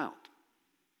in the wild.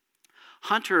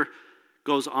 Hunter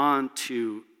goes on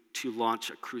to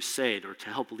launch a crusade, or to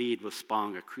help lead with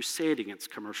Spong, a crusade against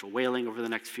commercial whaling over the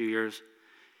next few years.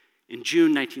 In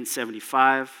June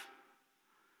 1975,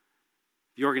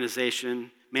 the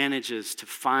organization manages to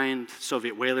find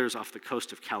Soviet whalers off the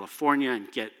coast of California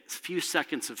and get a few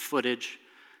seconds of footage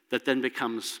that then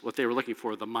becomes what they were looking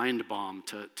for, the mind bomb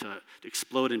to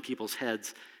explode in people's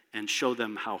heads and show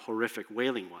them how horrific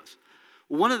whaling was.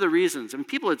 One of the reasons,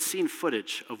 people had seen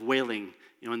footage of whaling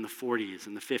in the 40s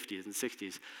and the 50s and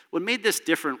 60s. What made this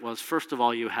different was, first of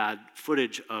all, you had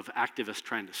footage of activists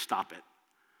trying to stop it.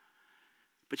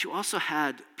 But you also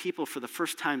had people for the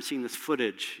first time seeing this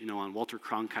footage, on Walter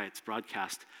Cronkite's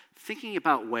broadcast, thinking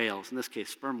about whales, in this case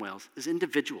sperm whales, as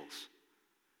individuals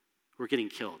who were getting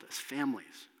killed, as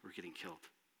families who were getting killed.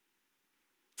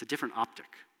 It's a different optic.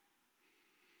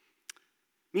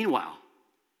 Meanwhile,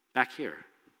 back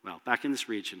in this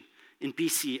region, in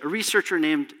BC, a researcher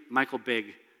named Michael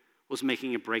Bigg was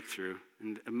making a breakthrough.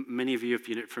 And many of you, if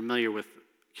you're familiar with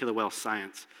killer whale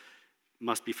science,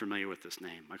 must be familiar with this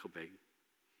name, Michael Bigg.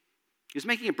 He was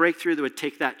making a breakthrough that would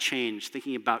take that change,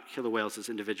 thinking about killer whales as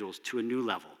individuals, to a new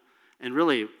level, and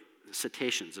really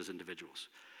cetaceans as individuals.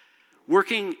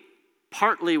 Working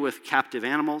partly with captive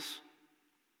animals.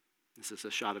 This is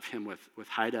a shot of him with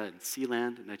Haida in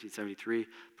Sealand in 1973,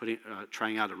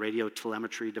 trying out a radio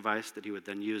telemetry device that he would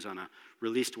then use on a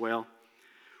released whale.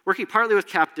 Working partly with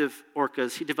captive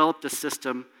orcas, he developed a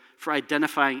system for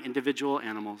identifying individual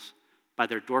animals by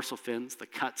their dorsal fins, the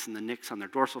cuts and the nicks on their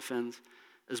dorsal fins,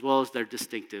 as well as their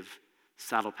distinctive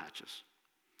saddle patches.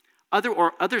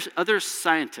 Other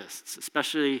scientists,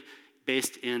 especially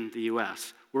based in the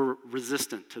US, were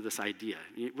resistant to this idea.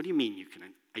 What do you mean you can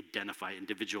identify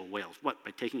individual whales? What,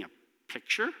 by taking a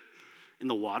picture in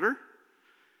the water?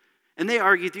 And they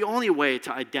argued the only way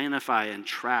to identify and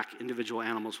track individual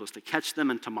animals was to catch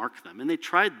them and to mark them. And they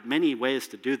tried many ways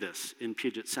to do this in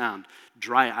Puget Sound.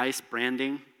 Dry ice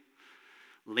branding,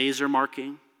 laser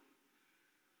marking.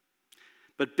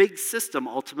 But Bigg's system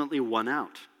ultimately won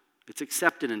out. It's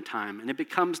accepted in time, and it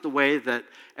becomes the way that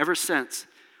ever since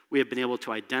we have been able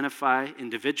to identify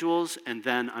individuals and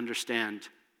then understand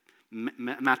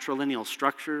matrilineal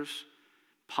structures,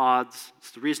 pods.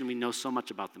 It's the reason we know so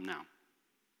much about them now.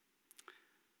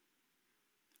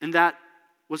 And that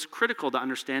was critical to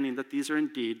understanding that these are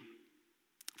indeed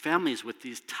families with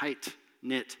these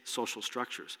tight-knit social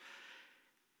structures.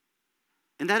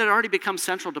 And that had already become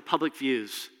central to public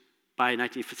views by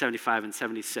 1975 and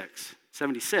 76.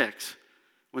 76,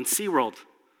 when SeaWorld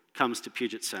comes to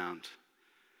Puget Sound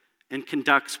and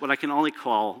conducts what I can only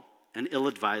call an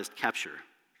ill-advised capture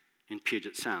in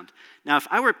Puget Sound. Now, if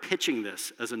I were pitching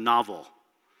this as a novel,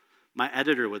 my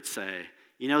editor would say,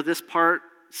 this part,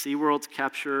 SeaWorld's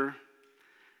capture,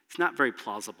 it's not very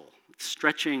plausible. It's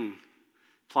stretching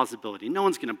plausibility. No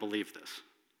one's going to believe this.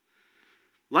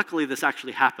 Luckily, this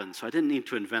actually happened, so I didn't need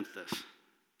to invent this.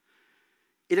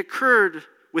 It occurred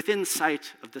within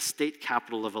sight of the state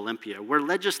capital of Olympia, where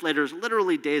legislators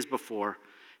literally days before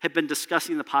had been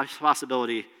discussing the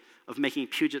possibility of making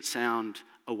Puget Sound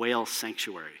a whale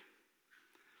sanctuary.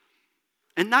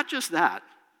 And not just that,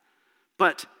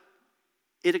 but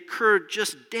it occurred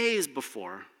just days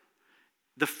before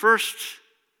the first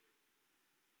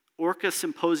Orca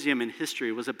symposium in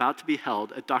history was about to be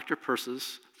held at Dr.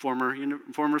 Peirce's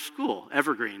former school,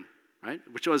 Evergreen, right?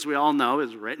 Which, as we all know,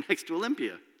 is right next to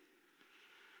Olympia.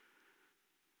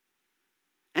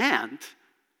 And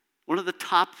one of the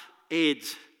top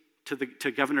aides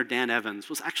to Governor Dan Evans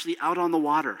was actually out on the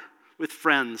water with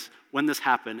friends when this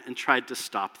happened and tried to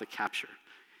stop the capture.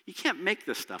 You can't make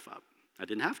this stuff up. I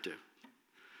didn't have to.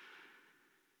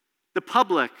 The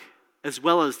public, as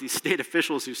well as the state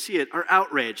officials who see it, are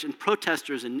outraged, and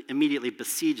protesters immediately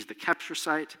besiege the capture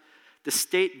site. The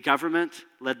state government,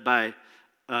 led by,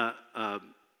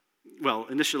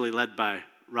 initially led by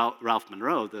Ralph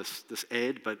Monroe, this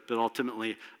aide, but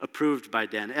ultimately approved by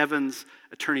Dan Evans,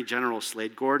 Attorney General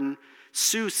Slade Gordon,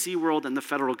 sue SeaWorld and the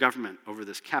federal government over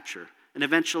this capture, and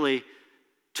eventually,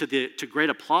 to great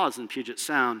applause in Puget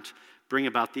Sound, bring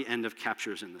about the end of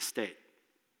captures in the state.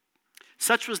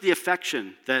 Such was the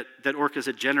affection that orcas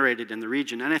had generated in the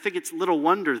region, and I think it's little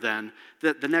wonder then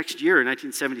that the next year, in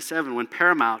 1977, when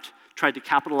Paramount tried to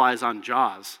capitalize on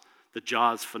Jaws, the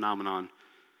Jaws phenomenon,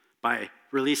 by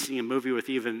releasing a movie with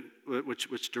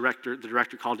which the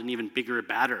director called an even bigger,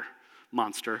 badder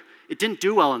monster, it didn't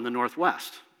do well in the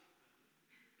Northwest.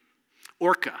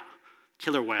 Orca,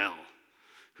 killer whale,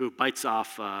 who bites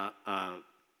off the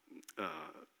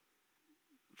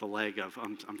leg of,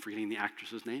 I'm forgetting the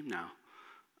actress's name now.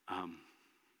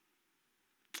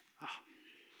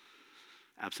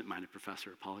 Absent-minded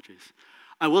professor, apologies.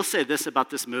 I will say this about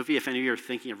this movie, if any of you are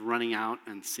thinking of running out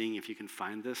and seeing if you can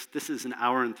find this is an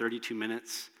hour and 32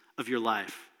 minutes of your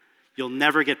life you'll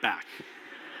never get back.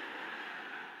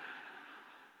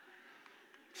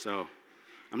 So,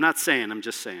 I'm not saying, I'm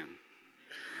just saying.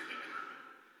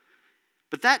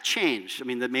 But that changed,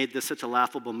 that made this such a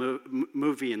laughable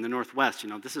movie in the Northwest.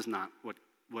 This is not what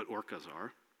orcas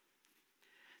are.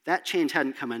 That change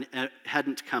hadn't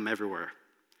come everywhere,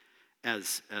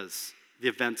 as the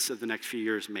events of the next few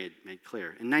years made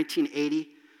clear. In 1980,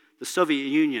 the Soviet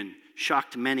Union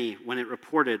shocked many when it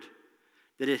reported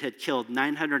that it had killed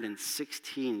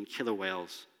 916 killer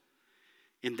whales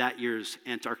in that year's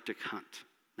Antarctic hunt.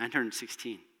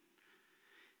 916.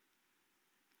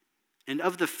 And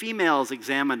of the females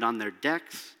examined on their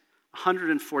decks,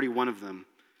 141 of them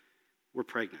were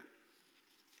pregnant.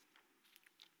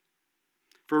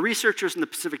 For researchers in the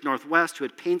Pacific Northwest who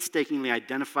had painstakingly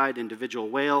identified individual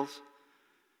whales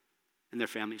and their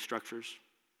family structures,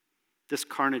 this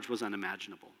carnage was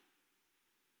unimaginable.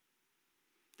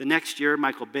 The next year,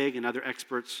 Michael Bigg and other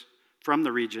experts from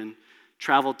the region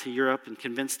traveled to Europe and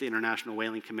convinced the International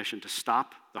Whaling Commission to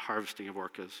stop the harvesting of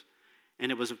orcas.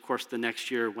 And it was, of course, the next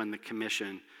year when the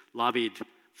commission, lobbied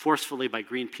forcefully by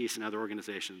Greenpeace and other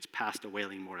organizations, passed a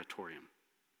whaling moratorium.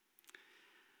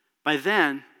 By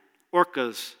then,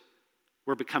 orcas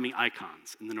were becoming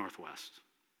icons in the Northwest.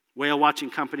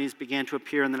 Whale-watching companies began to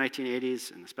appear in the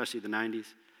 1980s and especially the 90s.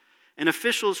 And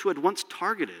officials who had once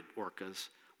targeted orcas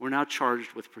were now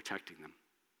charged with protecting them.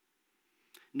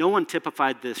 No one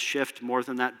typified this shift more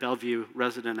than that Bellevue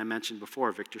resident I mentioned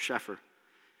before, Victor Sheffer.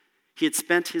 He had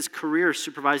spent his career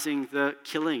supervising the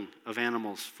killing of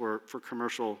animals for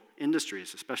commercial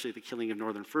industries, especially the killing of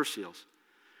northern fur seals.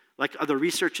 Like other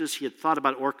researchers, he had thought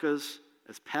about orcas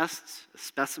as pests, as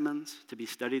specimens to be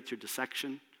studied through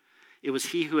dissection. It was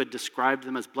he who had described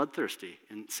them as bloodthirsty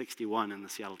in 1961 in the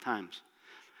Seattle Times.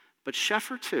 But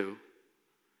Sheffer, too,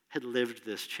 had lived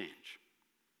this change.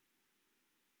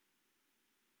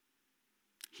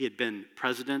 He had been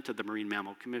president of the Marine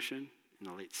Mammal Commission in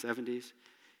the late 70s,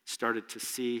 started to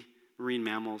see marine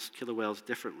mammals, killer whales,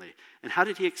 differently. And how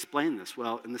did he explain this?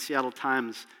 Well, in the Seattle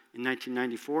Times in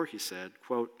 1994, he said,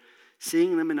 quote,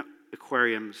 "Seeing them in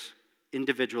aquariums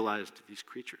individualized these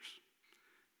creatures.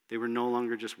 They were no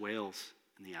longer just whales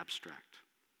in the abstract."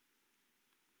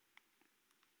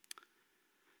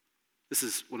 This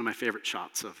is one of my favorite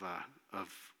shots of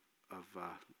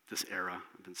this era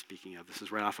I've been speaking of. This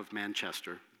is right off of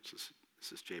Manchester.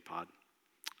 This is J-Pod.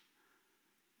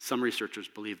 Some researchers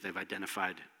believe they've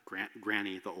identified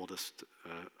Granny, the oldest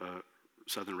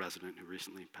southern resident who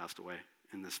recently passed away,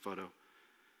 in this photo.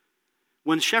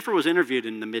 When Sheffer was interviewed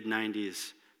in the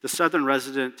mid-90s, the southern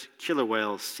resident killer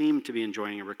whales seemed to be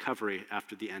enjoying a recovery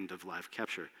after the end of live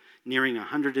capture, nearing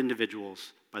 100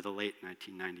 individuals by the late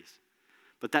 1990s.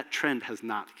 But that trend has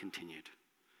not continued.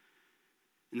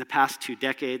 In the past 2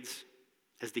 decades,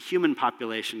 as the human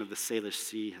population of the Salish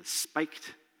Sea has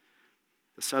spiked,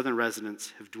 the southern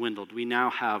residents have dwindled. We now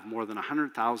have more than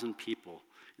 100,000 people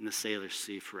in the Salish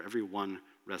Sea for every one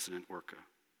resident orca.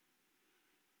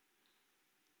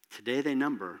 Today they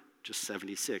number just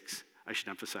 76. I should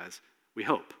emphasize, We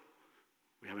hope.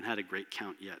 We haven't had a great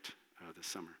count yet this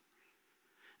summer.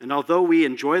 And although we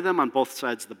enjoy them on both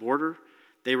sides of the border,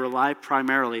 they rely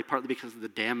primarily, partly because of the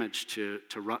damage to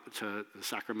the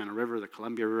Sacramento River, the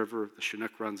Columbia River, the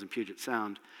Chinook runs in Puget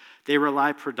Sound, they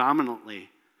rely predominantly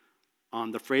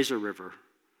on the Fraser River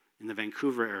in the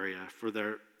Vancouver area for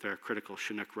their critical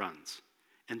Chinook runs.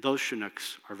 And those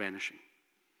Chinooks are vanishing.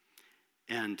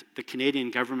 And the Canadian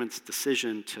government's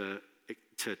decision to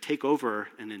take over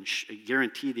and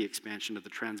guarantee the expansion of the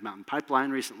Trans Mountain Pipeline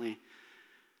recently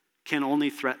can only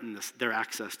threaten their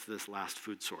access to this last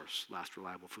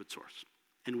reliable food source.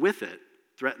 And with it,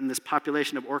 threaten this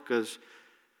population of orcas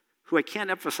who I can't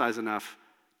emphasize enough,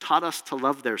 taught us to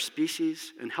love their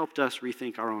species and helped us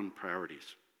rethink our own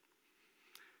priorities.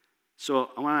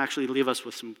 So I want to actually leave us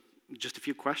with just a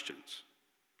few questions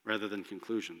rather than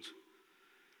conclusions.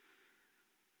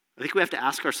 I think we have to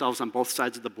ask ourselves on both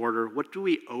sides of the border, what do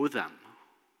we owe them?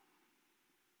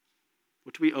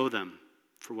 What do we owe them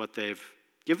for what they've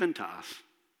given to us?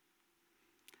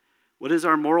 What is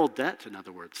our moral debt, in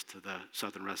other words, to the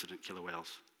southern resident killer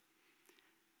whales?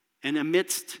 And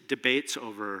amidst debates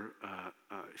over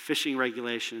fishing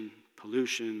regulation,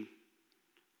 pollution,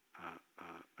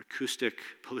 acoustic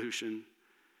pollution,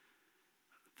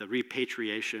 the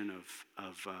repatriation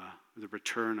of the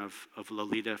return of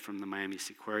Lolita from the Miami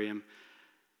Seaquarium,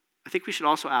 I think we should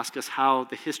also ask us how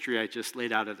the history I just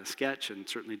laid out in a sketch, and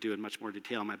certainly do in much more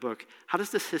detail in my book, how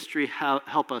does this history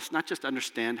help us not just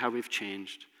understand how we've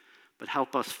changed, but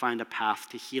help us find a path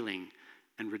to healing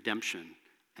and redemption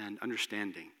and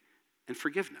understanding and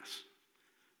forgiveness?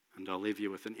 And I'll leave you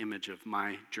with an image of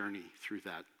my journey through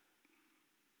that.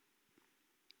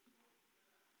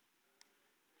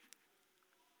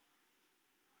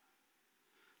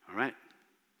 All right,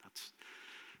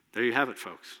 there you have it,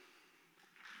 folks.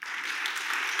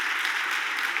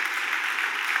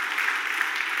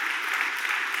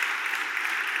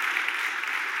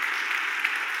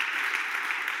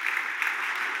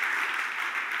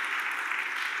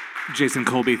 Jason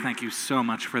Colby, thank you so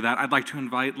much for that. I'd like to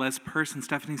invite Les Purse and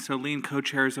Stephanie Solene,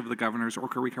 co-chairs of the Governor's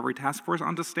Orca Recovery Task Force,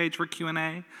 onto stage for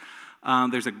Q&A.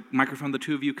 There's a microphone the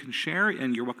two of you can share,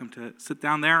 and you're welcome to sit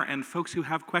down there. And folks who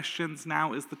have questions,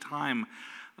 now is the time.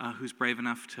 Who's brave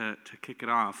enough to kick it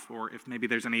off? Or if maybe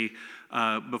there's any,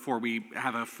 before we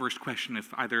have a first question,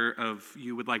 if either of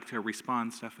you would like to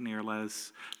respond, Stephanie or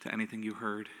Les, to anything you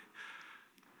heard.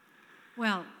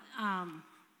 Well,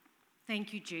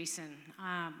 thank you, Jason.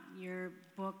 Your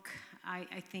book, I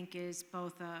think, is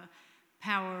both a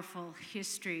powerful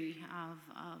history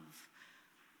of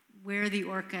where the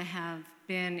orca have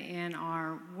been in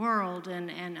our world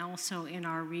and also in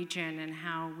our region and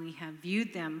how we have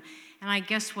viewed them. And I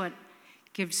guess what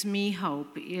gives me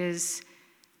hope is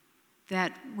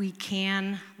that we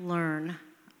can learn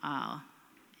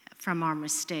from our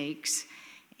mistakes,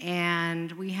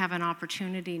 and we have an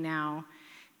opportunity now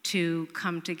to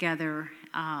come together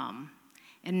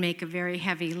and make a very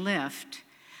heavy lift,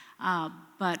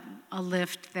 but a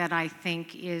lift that I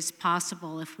think is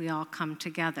possible if we all come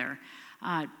together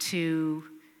to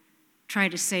try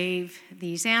to save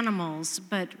these animals,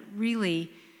 but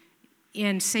really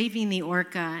in saving the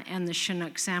orca and the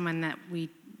Chinook salmon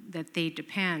that they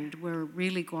depend, we're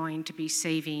really going to be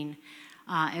saving,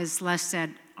 as Les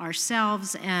said,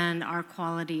 ourselves and our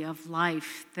quality of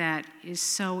life that is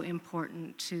so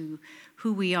important to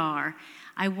who we are.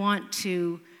 I want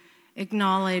to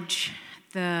acknowledge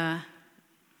the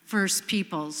First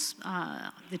Peoples,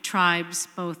 the tribes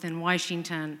both in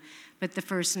Washington, but the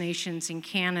First Nations in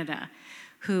Canada,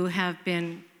 who have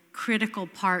been critical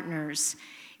partners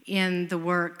in the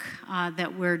work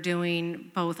that we're doing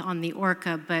both on the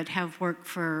orca, but have worked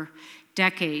for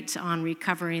decades on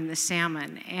recovering the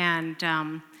salmon.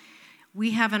 And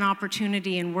we have an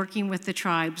opportunity in working with the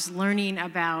tribes, learning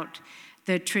about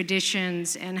the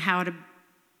traditions and how to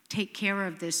take care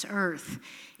of this earth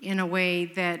in a way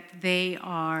that they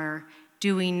are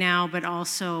doing now, but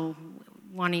also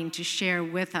wanting to share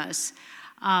with us.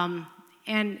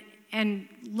 And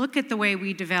look at the way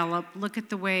we develop, look at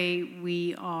the way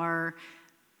we are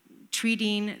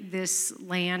treating this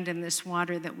land and this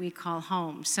water that we call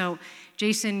home. So,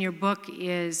 Jason, your book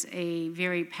is a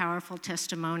very powerful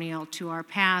testimonial to our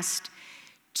past,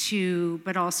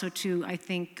 but also to, I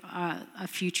think, a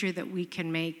future that we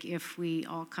can make if we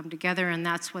all come together, and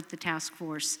that's what the task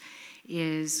force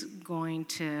is going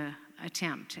to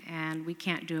attempt. And we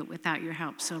can't do it without your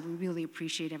help, so we really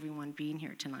appreciate everyone being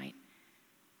here tonight.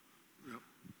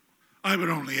 I would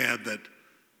only add that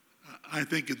I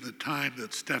think in the time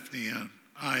that Stephanie and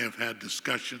I have had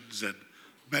discussions and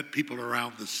met people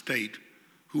around the state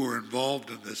who are involved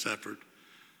in this effort,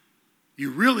 you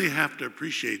really have to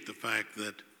appreciate the fact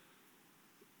that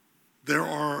there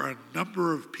are a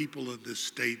number of people in this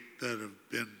state that have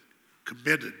been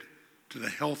committed to the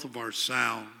health of our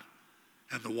sound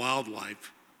and the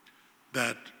wildlife,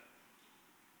 that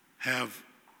have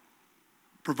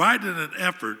provided an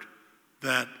effort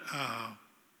that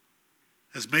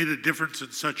has made a difference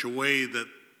in such a way that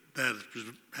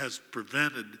has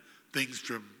prevented things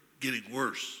from getting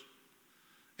worse.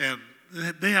 And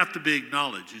they have to be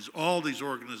acknowledged. All these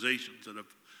organizations that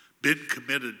have been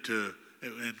committed to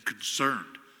and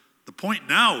concerned. The point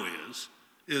now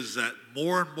is that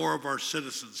more and more of our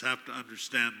citizens have to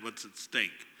understand what's at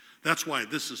stake. That's why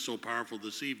this is so powerful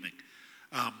this evening.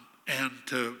 And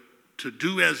to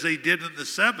do as they did in the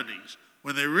 70s,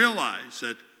 when they realized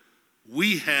that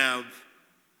we have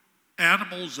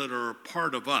animals that are a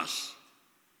part of us,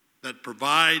 that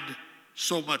provide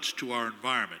so much to our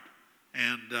environment.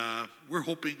 And we're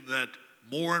hoping that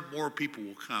more and more people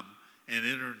will come and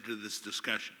enter into this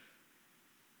discussion.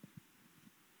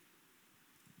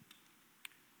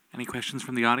 Any questions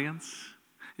from the audience?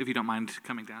 If you don't mind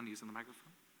coming down using the microphone.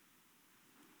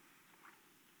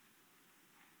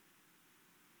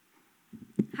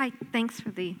 Hi, thanks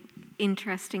for the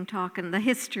interesting talk and the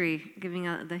history, giving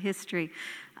the history.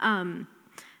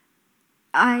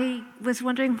 I was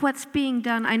wondering what's being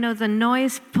done. I know the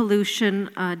noise pollution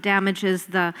damages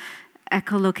the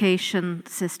echolocation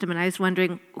system, and I was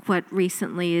wondering what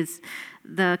recently is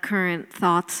the current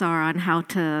thoughts are on how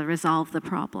to resolve the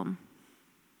problem.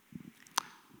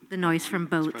 The noise from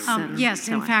boats. Yes,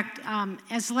 in fact,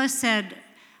 as Les said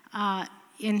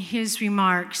in his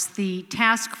remarks, the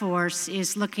task force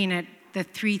is looking at the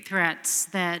 3 threats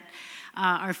that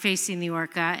are facing the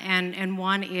orca, and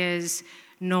one is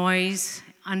noise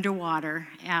underwater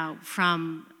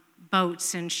from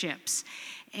boats and ships.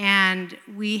 And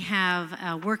we have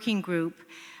a working group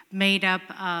made up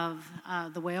of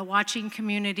the whale watching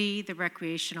community, the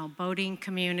recreational boating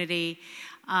community,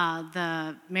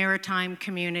 the maritime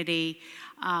community.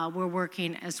 We're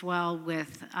working as well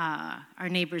with our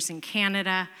neighbors in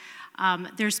Canada.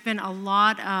 There's been a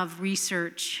lot of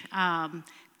research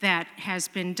that has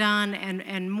been done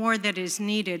and more that is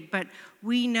needed, but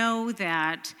we know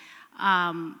that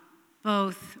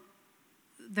both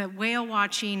the whale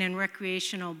watching and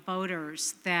recreational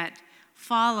boaters that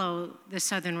follow the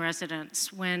southern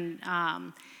residents when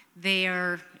they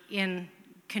are in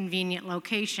convenient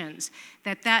locations,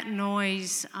 that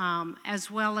noise,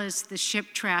 as well as the ship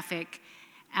traffic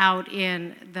out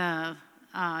in the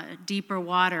deeper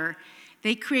water,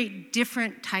 they create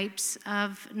different types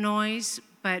of noise,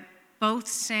 but both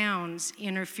sounds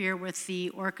interfere with the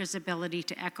orca's ability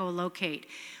to echolocate.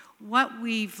 What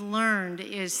we've learned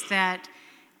is that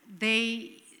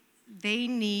they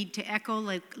need to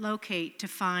echolocate to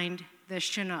find the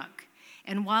Chinook.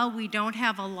 And while we don't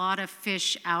have a lot of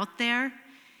fish out there,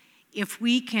 if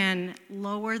we can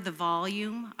lower the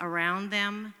volume around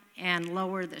them and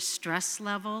lower the stress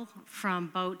level from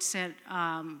boats that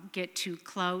get too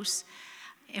close,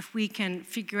 if we can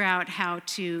figure out how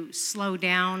to slow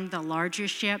down the larger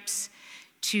ships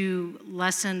to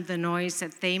lessen the noise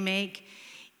that they make,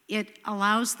 it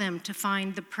allows them to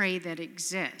find the prey that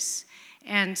exists.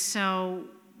 And so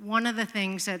one of the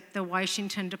things that the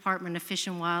Washington Department of Fish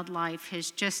and Wildlife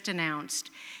has just announced,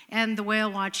 and the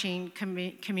whale watching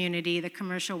community, the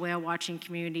commercial whale watching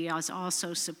community is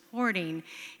also supporting,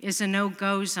 is a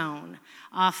no-go zone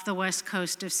off the west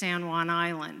coast of San Juan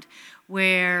Island,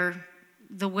 where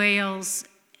the whales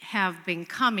have been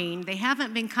coming. They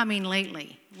haven't been coming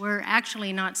lately. We're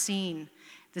actually not seeing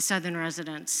the southern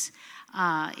residents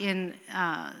in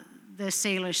the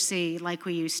Salish Sea like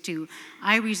we used to.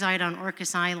 I reside on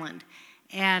Orcas Island,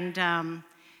 and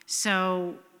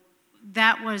so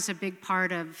that was a big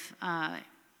part of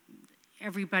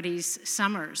everybody's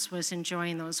summers, was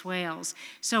enjoying those whales.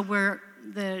 So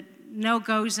the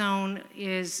no-go zone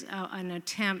is an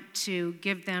attempt to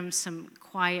give them some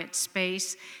quiet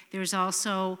space. There's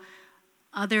also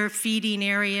other feeding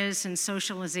areas and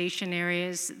socialization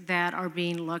areas that are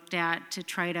being looked at to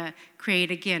try to create,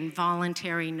 again,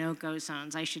 voluntary no-go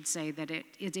zones. I should say that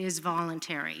it is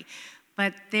voluntary.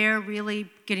 But they're really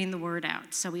getting the word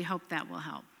out, so we hope that will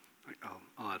help.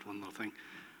 I'll add one little thing.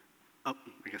 Oh,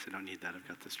 I guess I don't need that. I've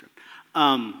got this script.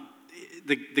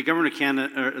 The government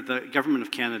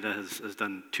of Canada has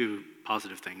done 2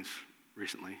 positive things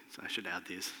recently. So I should add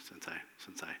these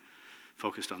since I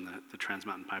focused on the Trans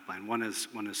Mountain Pipeline. One is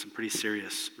some pretty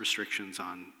serious restrictions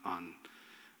on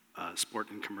sport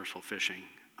and commercial fishing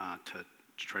to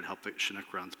try to help the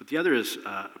Chinook runs. But the other is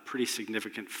a pretty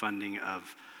significant funding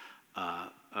of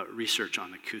research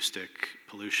on acoustic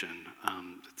pollution.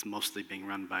 It's mostly being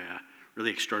run by a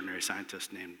really extraordinary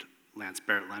scientist named Lance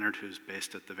Barrett-Leonard, who's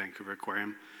based at the Vancouver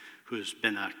Aquarium, who's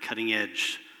been a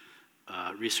cutting-edge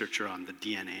researcher on the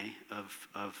DNA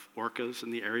of orcas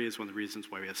in the area. Is one of the reasons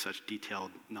why we have such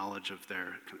detailed knowledge of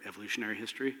their kind of evolutionary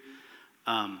history.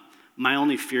 My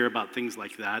only fear about things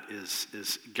like that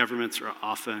is governments are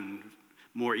often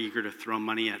more eager to throw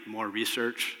money at more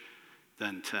research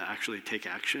than to actually take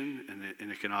action,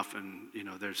 and it can often,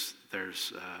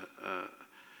 there's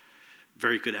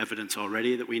very good evidence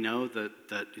already that we know that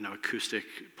acoustic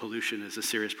pollution is a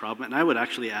serious problem. And I would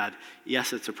actually add,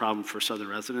 yes, it's a problem for southern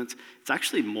residents. It's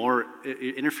actually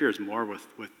it interferes more with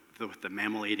the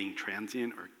mammal-eating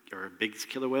transient or big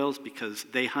killer whales, because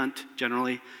they hunt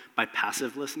generally by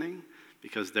passive listening,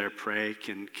 because their prey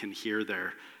can hear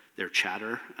their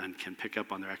chatter and can pick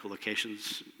up on their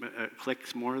echolocations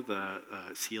clicks more, the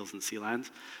seals and sea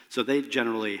lions. So they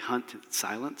generally hunt in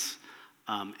silence.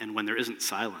 And when there isn't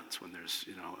silence, when there's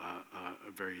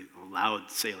a very loud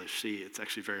Salish sea, it's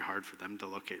actually very hard for them to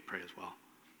locate prey as well.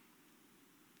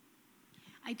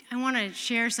 I want to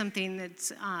share something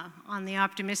that's on the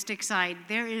optimistic side.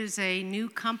 There is a new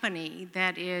company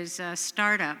that is a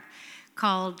startup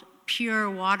called Pure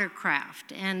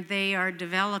Watercraft, and they are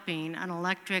developing an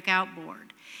electric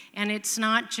outboard. And it's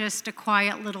not just a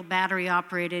quiet little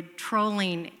battery-operated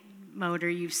trolling motor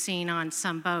you've seen on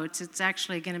some boats. It's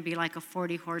actually going to be like a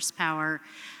 40 horsepower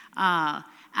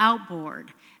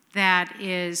outboard that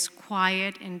is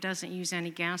quiet and doesn't use any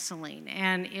gasoline.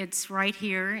 And it's right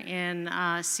here in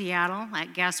Seattle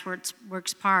at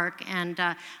Gasworks Park, and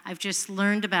I've just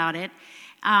learned about it.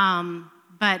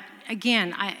 But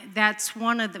again, that's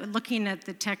one of looking at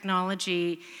the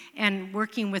technology and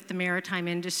working with the maritime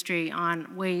industry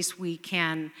on ways we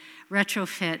can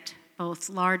retrofit both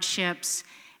large ships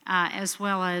as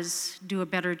well as do a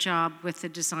better job with the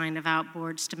design of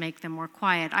outboards to make them more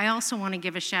quiet. I also want to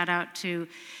give a shout out to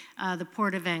the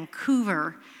Port of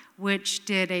Vancouver, which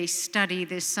did a study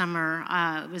this summer.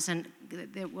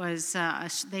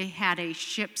 They had a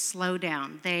ship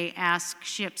slowdown. They asked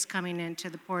ships coming into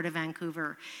the Port of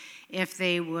Vancouver if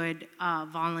they would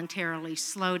voluntarily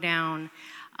slow down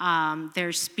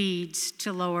their speeds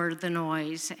to lower the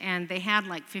noise, and they had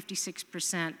like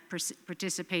 56%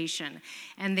 participation.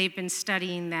 And they've been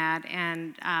studying that,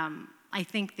 and I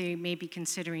think they may be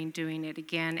considering doing it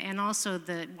again. And also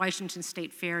the Washington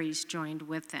State Ferries joined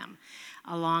with them,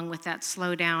 along with that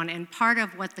slowdown. And part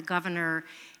of what the governor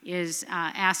is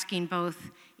asking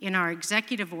both in our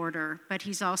executive order, but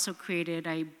he's also created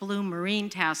a Blue Marine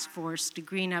Task Force to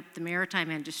green up the maritime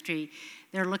industry.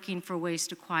 They're looking for ways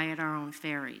to quiet our own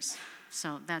ferries.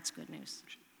 So that's good news.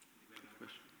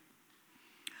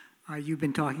 You've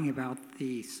been talking about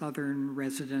the southern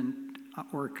resident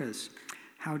orcas.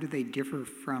 How do they differ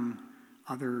from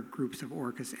other groups of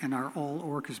orcas? And are all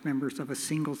orcas members of a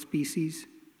single species?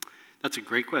 That's a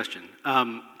great question.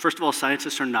 First of all,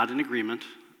 scientists are not in agreement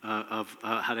of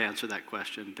how to answer that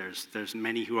question. There's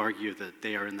many who argue that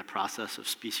they are in the process of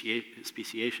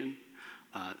speciation,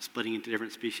 splitting into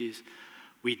different species.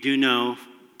 We do know,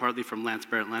 partly from Lance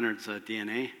Barrett-Leonard's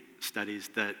DNA studies,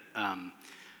 that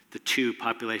the two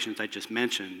populations I just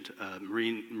mentioned,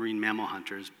 marine mammal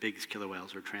hunters, big killer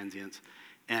whales or transients,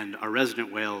 and our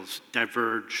resident whales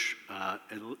diverge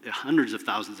hundreds of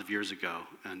thousands of years ago,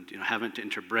 and haven't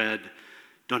interbred,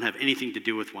 don't have anything to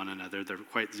do with one another. They're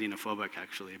quite xenophobic,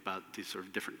 actually, about these sort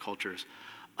of different cultures.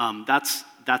 That's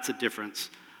a difference.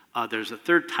 There's a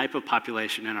third type of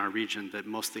population in our region that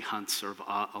mostly hunts sort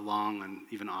of along and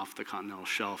even off the continental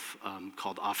shelf,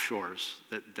 called offshores,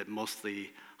 that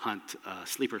mostly hunt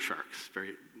sleeper sharks,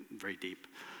 very, very deep.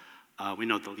 We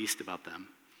know the least about them.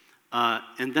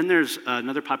 And then there's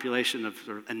another population of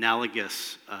sort of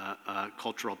analogous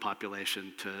cultural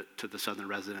population to the southern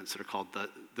residents that are called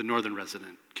the northern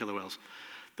resident killer whales.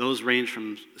 Those range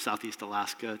from southeast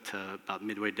Alaska to about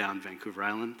midway down Vancouver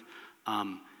Island.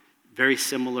 Very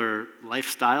similar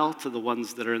lifestyle to the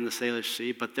ones that are in the Salish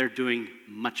Sea, but they're doing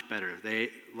much better.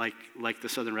 They, like the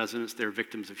southern residents, they're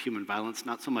victims of human violence,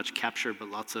 not so much capture, but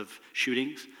lots of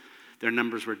shootings. Their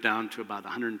numbers were down to about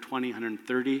 120,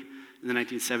 130 in the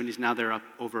 1970s. Now they're up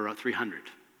over 300,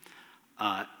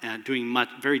 and doing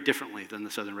very differently than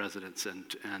the southern residents.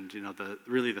 And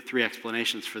really the three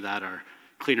explanations for that are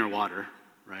cleaner water,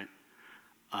 right?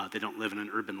 They don't live in an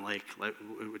urban lake,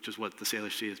 which is what the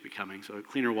Salish Sea is becoming. So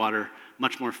cleaner water,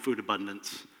 much more food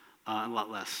abundance, a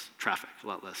lot less traffic, a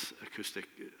lot less acoustic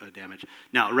damage.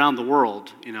 Now, around the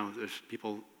world,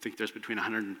 people think there's between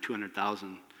 100 and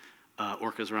 200,000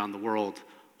 orcas around the world.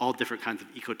 all different kinds of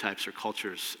ecotypes or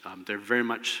cultures. They're very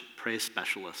much prey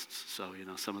specialists. So,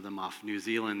 some of them off New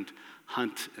Zealand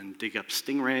hunt and dig up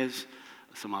stingrays.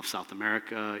 Some off South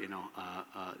America,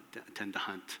 tend to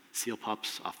hunt seal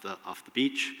pups off the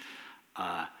beach.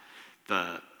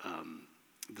 The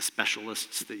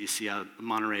specialists that you see out of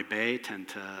Monterey Bay tend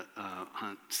to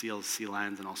hunt seals, sea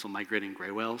lions, and also migrating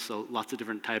gray whales. So lots of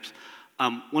different types.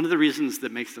 One of the things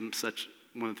that makes them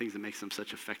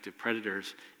such effective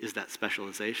predators is that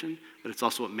specialization, but it's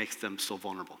also what makes them so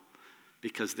vulnerable,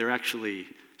 because they're actually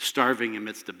starving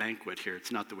amidst a banquet here.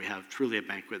 It's not that we have truly a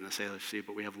banquet in the Salish Sea,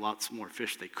 but we have lots more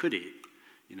fish they could eat.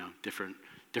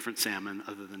 Different salmon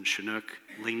other than Chinook,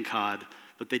 lingcod,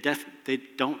 but they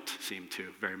don't seem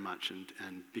to very much,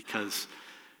 and because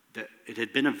it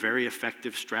had been a very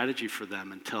effective strategy for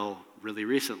them until really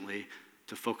recently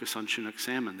to focus on Chinook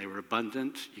salmon. They were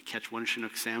abundant. You catch one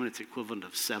Chinook salmon, it's equivalent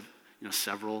of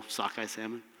several sockeye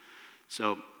salmon.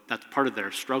 So that's part of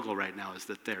their struggle right now, is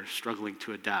that they're struggling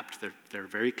to adapt. They're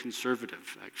very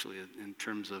conservative, actually, in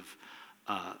terms of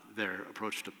their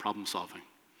approach to problem solving.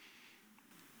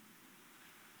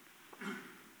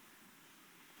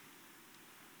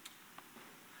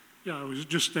 Yeah, I was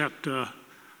just at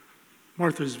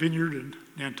Martha's Vineyard in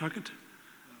Nantucket,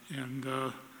 and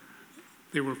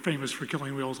they were famous for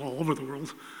killing whales all over the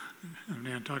world in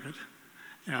Nantucket.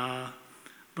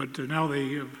 But now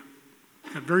they have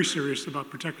got very serious about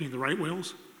protecting the right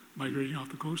whales migrating off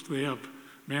the coast. They have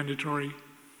mandatory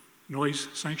noise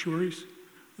sanctuaries.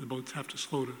 The boats have to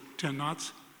slow to 10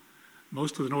 knots.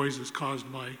 Most of the noise is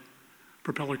caused by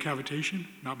propeller cavitation,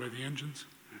 not by the engines.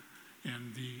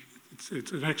 And it's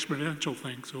an exponential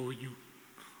thing, so when you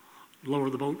lower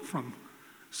the boat from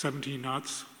 17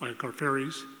 knots, like our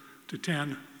ferries, to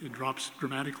 10, it drops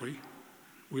dramatically.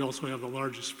 We also have the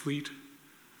largest fleet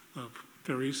of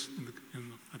ferries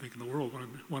in the world,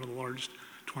 one of the largest,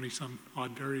 20-some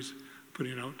odd ferries,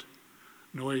 putting out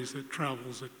noise that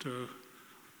travels at,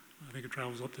 I think it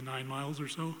travels up to 9 miles or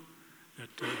so, at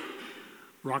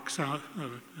rock sound,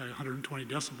 120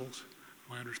 decibels,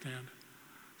 if I understand.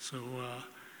 So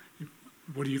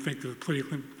what do you think the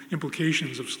political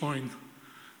implications of slowing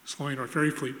our ferry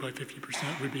fleet by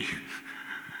 50% would be?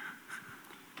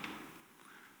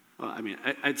 Well,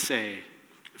 I'd say,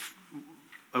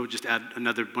 I would just add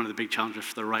another one of the big challenges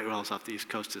for the right whales off the East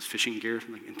Coast is fishing gear,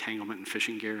 like entanglement in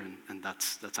fishing gear, and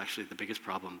that's actually the biggest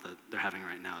problem that they're having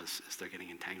right now is they're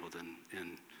getting entangled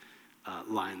in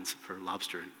lines for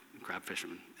lobster and crab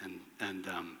fishermen, and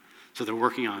so they're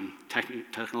working on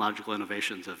technological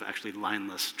innovations of actually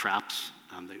lineless traps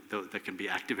that can be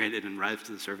activated and rise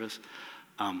to the surface.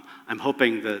 I'm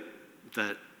hoping that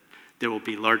there will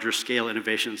be larger scale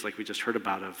innovations like we just heard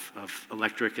about of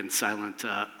electric and silent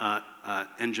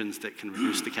engines that can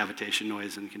reduce the cavitation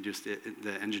noise and can reduce the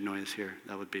engine noise here.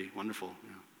 That would be wonderful.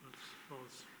 Yeah. Well,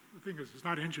 the thing is, it's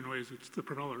not engine noise, it's the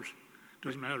propellers. It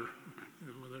doesn't matter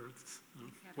whether it's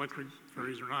electric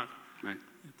ferries or not. Right.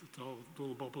 It's all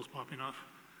little bubbles popping off.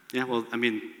 Yeah, well,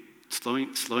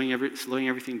 slowing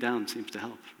everything down seems to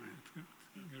help. Right?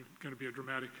 It's going to be a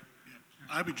dramatic.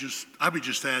 I would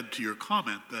just add to your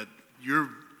comment that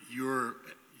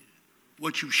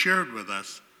what you shared with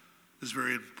us is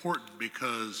very important,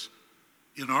 because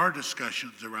in our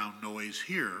discussions around noise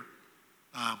here,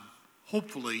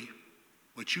 hopefully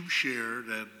what you've shared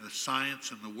and the science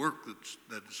and the work that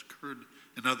has occurred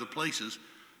in other places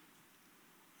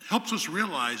helps us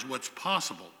realize what's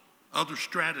possible, other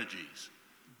strategies.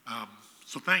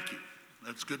 So thank you.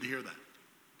 That's good to hear that.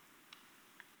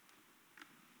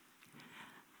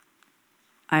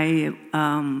 I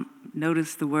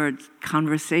noticed the word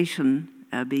conversation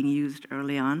being used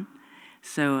early on.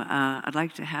 So I'd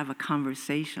like to have a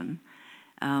conversation.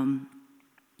 My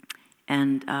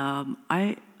name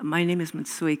is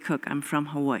Mitsui Cook. I'm from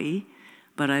Hawaii,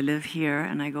 but I live here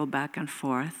and I go back and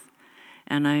forth.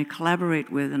 And I collaborate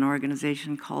with an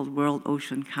organization called World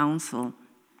Ocean Council.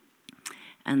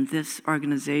 And this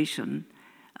organization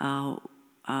holds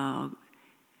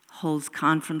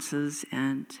conferences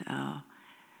and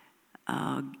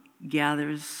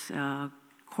gathers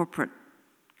corporate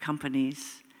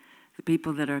companies, the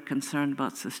people that are concerned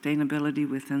about sustainability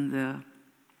within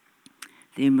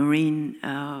the marine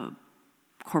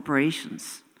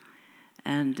corporations.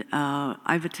 And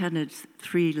I've attended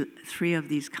three of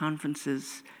these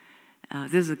conferences.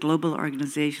 This is a global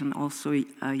organization, also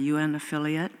a UN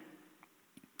affiliate.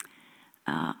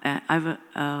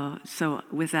 So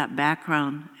with that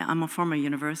background, I'm a former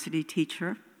university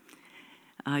teacher.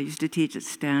 I used to teach at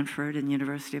Stanford and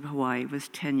University of Hawaii, was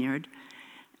tenured.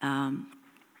 I'm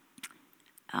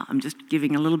just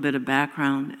giving a little bit of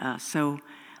background. So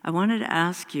I wanted to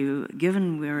ask you,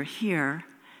 given we're here,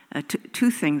 two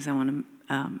things I want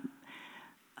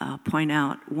to point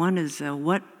out. One is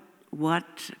what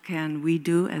can we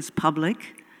do as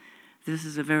public? This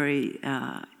is a very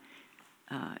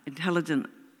intelligent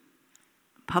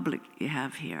public you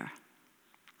have here.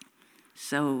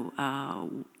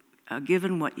 So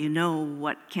given what you know,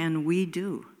 what can we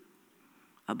do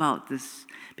about this?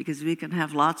 Because we can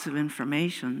have lots of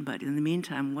information, but in the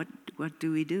meantime, what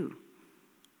do we do?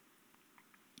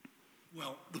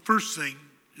 Well, the first thing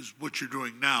is what you're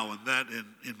doing now, and that,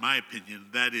 in my opinion,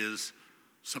 that is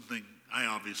something I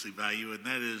obviously value, and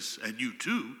that is, and you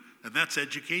too, and that's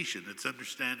education. It's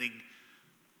understanding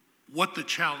what the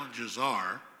challenges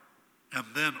are, and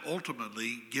then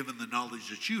ultimately, given the knowledge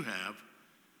that you have,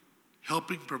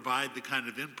 helping provide the kind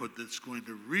of input that's going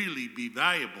to really be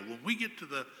valuable. When we get to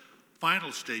the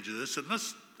final stage of this, and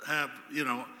let's have,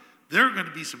 there are going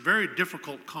to be some very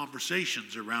difficult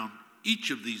conversations around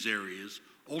each of these areas,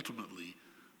 ultimately.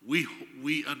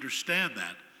 We understand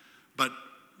that. But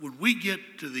when we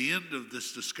get to the end of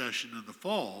this discussion in the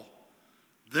fall,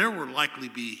 there will likely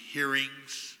be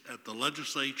hearings at the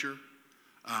legislature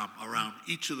around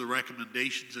each of the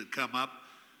recommendations that come up.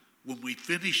 When we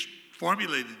finish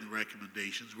formulating the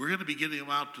recommendations, we're going to be getting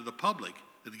them out to the public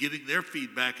and getting their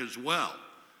feedback as well,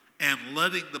 and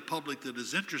letting the public that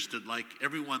is interested, like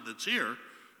everyone that's here,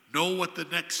 know what the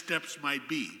next steps might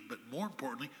be. But more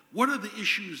importantly, what are the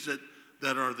issues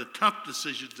that are the tough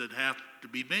decisions that have to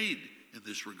be made in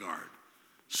this regard?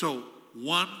 So,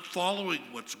 one, following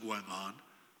what's going on,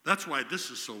 that's why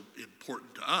this is so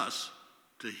important to us,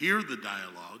 to hear the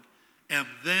dialogue, and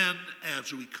then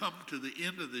as we come to the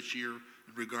end of this year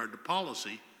in regard to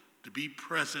policy, to be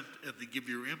present and to give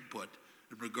your input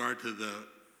in regard to the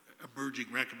emerging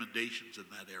recommendations in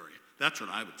that area. That's what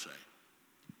I would say.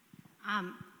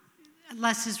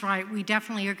 Les is right. We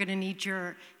definitely are going to need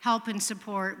your help and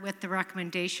support with the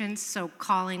recommendations, so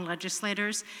calling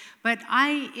legislators. But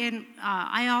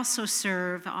I also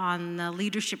serve on the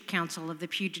Leadership Council of the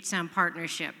Puget Sound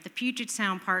Partnership. The Puget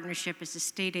Sound Partnership is a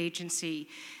state agency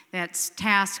that's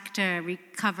tasked to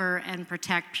recover and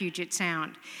protect Puget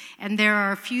Sound. And there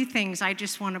are a few things I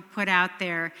just want to put out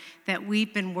there that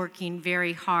we've been working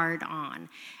very hard on.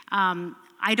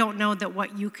 I don't know that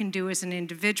what you can do as an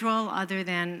individual, other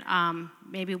than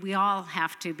maybe we all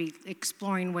have to be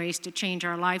exploring ways to change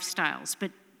our lifestyles.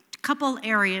 But a couple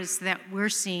areas that we're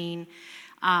seeing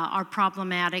are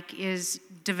problematic is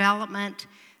development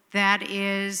that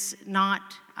is not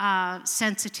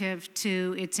sensitive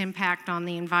to its impact on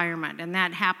the environment. And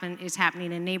that is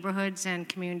happening in neighborhoods and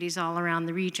communities all around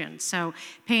the region. So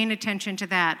paying attention to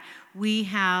that. We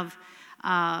have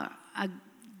a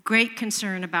great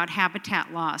concern about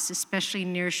habitat loss, especially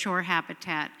near-shore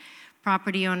habitat.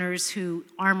 Property owners who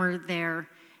armor their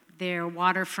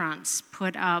waterfronts,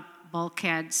 put up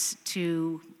bulkheads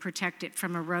to protect it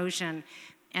from erosion,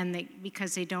 and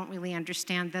because they don't really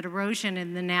understand that erosion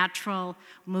and the natural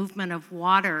movement of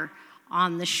water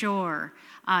on the shore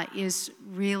is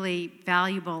really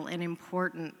valuable and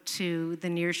important to the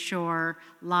near-shore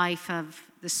life of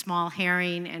the small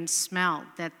herring and smelt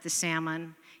that the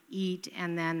salmon eat,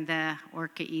 and then the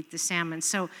orca eat the salmon.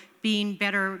 So being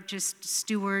better just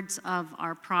stewards of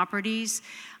our properties,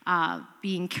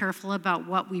 being careful about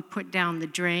what we put down the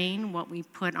drain, what we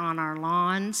put on our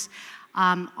lawns.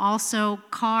 Also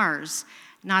cars.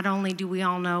 Not only do we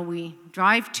all know we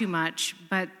drive too much,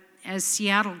 but as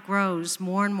Seattle grows,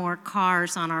 more and more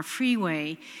cars on our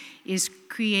freeway is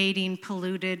creating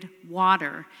polluted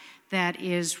water that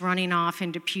is running off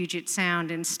into Puget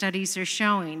Sound, and studies are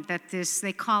showing that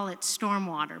they call it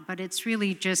stormwater, but it's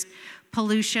really just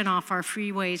pollution off our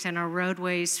freeways and our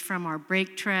roadways from our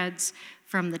brake treads,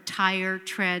 from the tire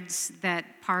treads,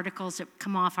 particles that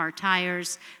come off our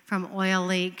tires, from oil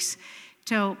leaks.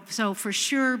 So for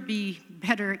sure, be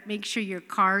better, make sure your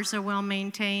cars are well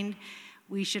maintained.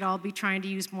 We should all be trying to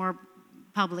use more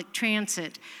public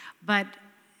transit. But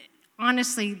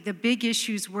honestly, the big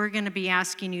issues we're going to be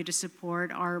asking you to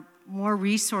support are more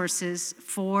resources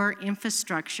for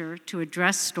infrastructure to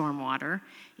address stormwater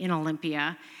in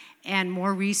Olympia, and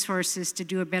more resources to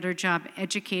do a better job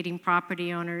educating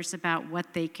property owners about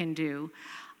what they can do.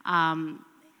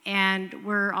 And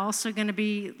we're also going to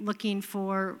be looking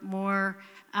for more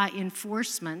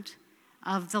enforcement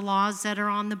of the laws that are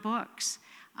on the books.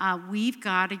 We've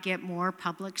got to get more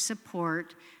public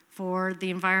support for the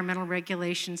environmental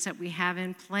regulations that we have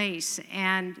in place,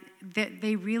 and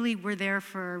they really were there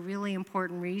for a really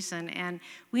important reason, and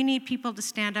we need people to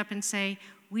stand up and say,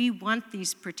 we want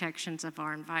these protections of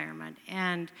our environment.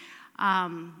 And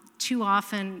too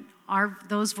often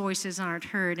those voices aren't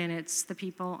heard, and it's the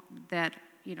people that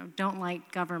don't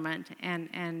like government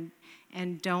and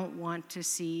don't want to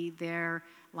see their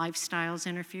lifestyles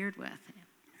interfered with.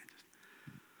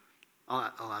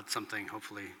 I'll add something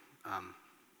hopefully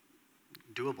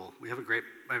doable. We have a great,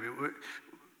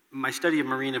 my study of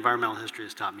marine environmental history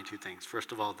has taught me two things.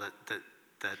 First of all, that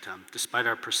despite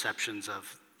our perceptions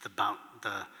of the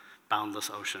boundless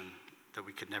ocean that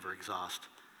we could never exhaust,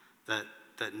 that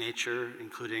nature,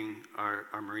 including our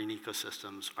marine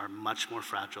ecosystems, are much more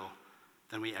fragile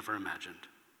than we ever imagined.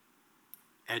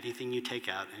 Anything you take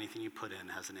out, anything you put in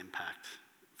has an impact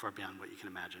far beyond what you can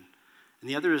imagine. And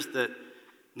the other is that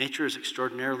nature is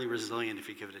extraordinarily resilient if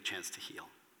you give it a chance to heal.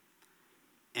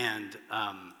 And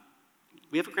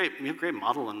we have a great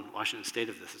model in Washington State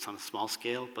of this. It's on a small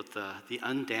scale, but the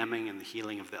undamming and the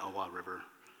healing of the Elwha River,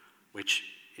 which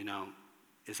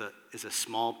is a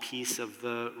small piece of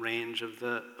the range of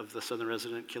the southern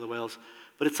resident killer whales,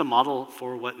 but it's a model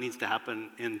for what needs to happen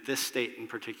in this state in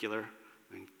particular.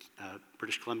 I mean,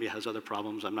 British Columbia has other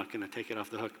problems. I'm not going to take it off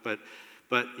the hook, but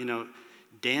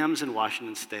dams in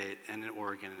Washington State and in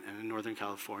Oregon and in Northern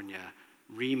California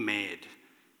remade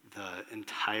the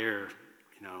entire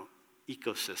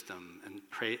ecosystem and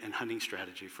prey and hunting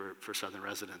strategy for southern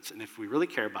residents. And if we really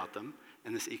care about them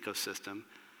and this ecosystem,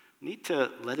 we need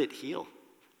to let it heal.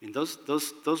 I mean,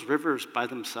 those rivers by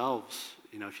themselves,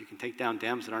 if you can take down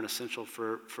dams that aren't essential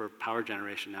for power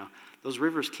generation now, those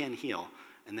rivers can heal,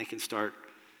 and they can start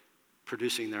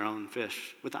producing their own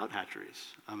fish without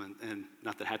hatcheries. And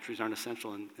not that hatcheries aren't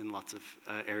essential in lots of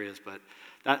areas, but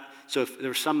so if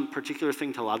there's some particular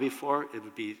thing to lobby for, it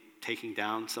would be taking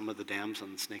down some of the dams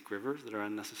on the Snake River that are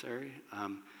unnecessary,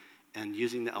 and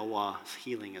using the Elwha's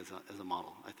healing as a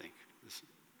model, I think.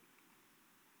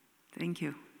 Thank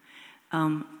you.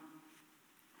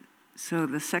 So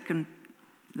the second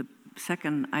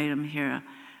item here,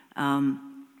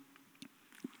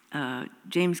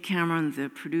 James Cameron, the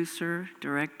producer,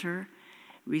 director,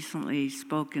 recently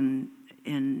spoke in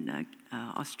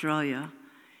Australia,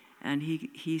 and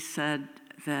he said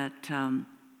that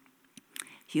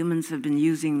humans have been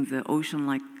using the ocean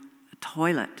like a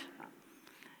toilet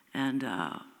and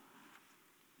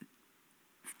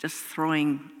just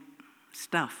throwing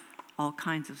stuff, all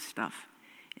kinds of stuff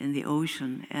in the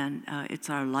ocean, and it's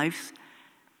our lives.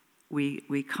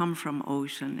 We come from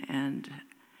ocean, and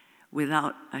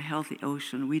without a healthy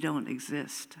ocean, we don't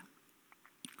exist.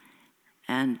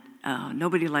 And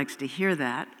nobody likes to hear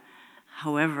that.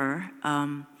 However,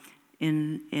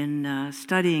 in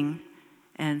studying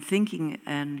and thinking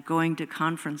and going to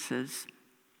conferences,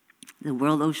 the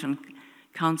World Ocean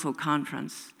Council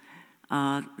Conference,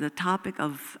 the topic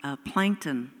of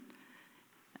plankton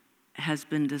has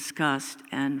been discussed,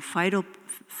 and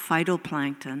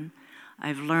phytoplankton,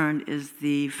 I've learned, is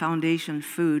the foundation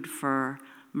food for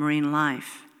marine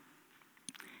life.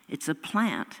 It's a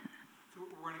plant. So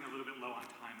we're running a little bit low on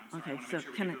time. I'm sorry. Okay, I want to so make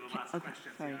sure we get to the last okay,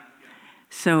 questions. sorry. Yeah.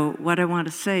 So what I want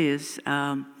to say is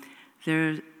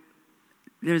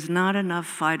there's not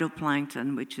enough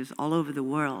phytoplankton, which is all over the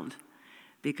world,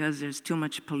 because there's too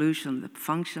much pollution. The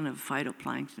function of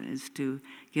phytoplankton is to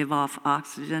give off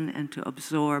oxygen and to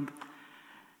absorb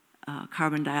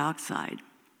carbon dioxide.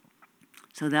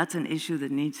 So that's an issue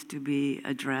that needs to be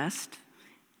addressed.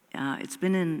 There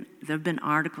have been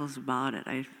articles about it.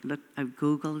 I've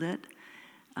Googled it.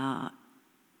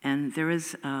 And there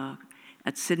is,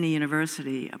 at Sydney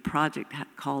University, a project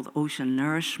called Ocean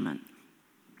Nourishment.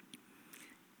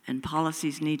 And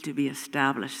policies need to be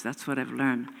established. That's what I've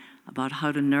learned about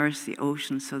how to nourish the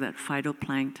ocean so that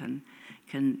phytoplankton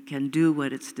can do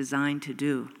what it's designed to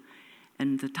do.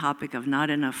 And the topic of not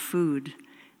enough food,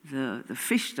 the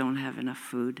fish don't have enough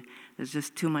food. There's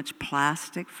just too much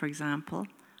plastic, for example,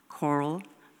 coral,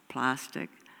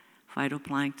 plastic,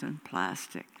 phytoplankton,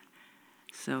 plastic.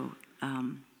 So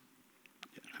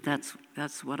that's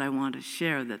what I want to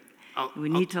share, that we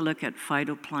need to look at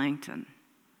phytoplankton.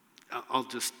 I'll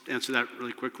just answer that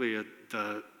really quickly.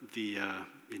 The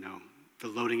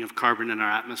loading of carbon in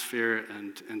our atmosphere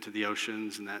and into the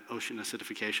oceans, and that ocean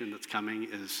acidification that's coming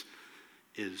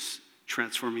is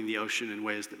transforming the ocean in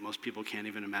ways that most people can't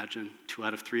even imagine. 2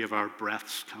 out of 3 of our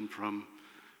breaths come from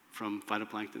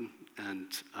phytoplankton,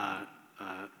 and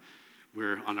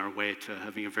we're on our way to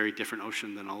having a very different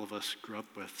ocean than all of us grew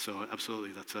up with. So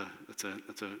absolutely, that's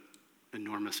an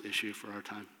enormous issue for our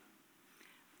time.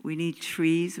 We need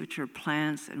trees, which are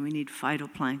plants, and we need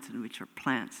phytoplankton, which are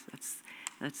plants.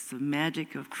 That's the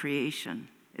magic of creation.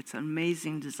 It's an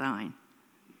amazing design.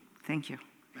 Thank you.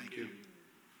 Thank you.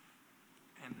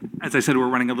 As I said, we're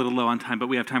running a little low on time, but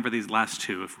we have time for these last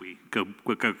two if we go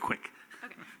quick.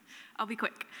 Okay, I'll be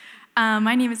quick.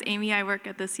 My name is Amy. I work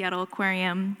at the Seattle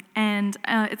Aquarium, and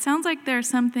it sounds like there are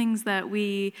some things that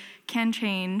we can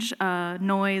change,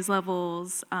 noise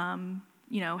levels,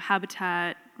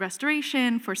 habitat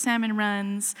restoration for salmon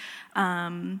runs,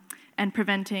 and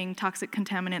preventing toxic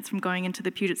contaminants from going into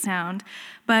the Puget Sound.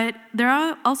 But there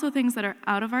are also things that are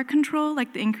out of our control,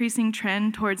 like the increasing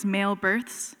trend towards male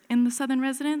births in the southern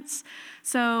residents.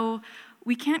 So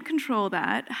we can't control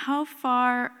that. How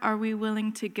far are we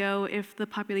willing to go if the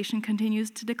population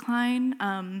continues to decline?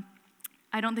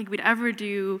 I don't think we'd ever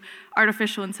do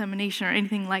artificial insemination or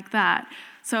anything like that.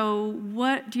 So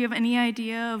do you have any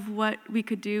idea of what we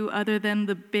could do other than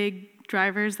the big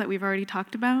drivers that we've already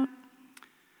talked about?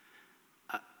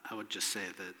 I would just say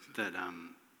that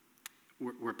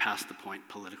we're past the point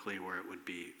politically where it would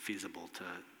be feasible to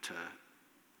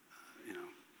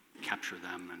capture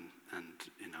them and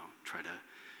try to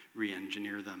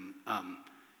re-engineer them.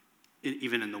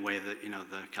 Even in the way that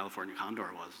the California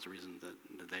condor was the reason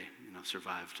that they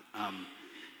survived.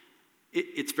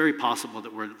 It's very possible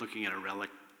that we're looking at a relic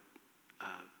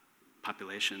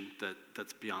population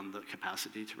that's beyond the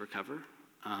capacity to recover,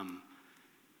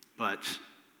 but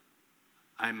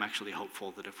I'm actually hopeful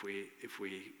that if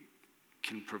we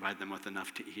can provide them with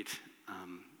enough to eat,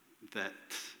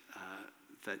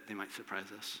 that they might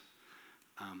surprise us.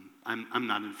 I'm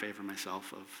not in favor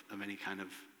myself of any kind of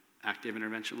active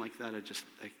intervention like that.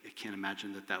 I can't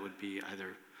imagine that would be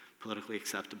either politically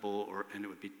acceptable and it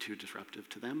would be too disruptive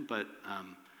to them. But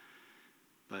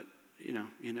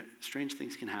strange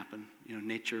things can happen.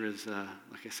 Nature is,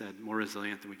 like I said, more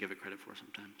resilient than we give it credit for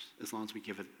sometimes, as long as we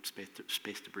give it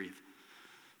space to breathe.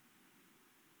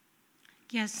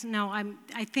 Yes, no,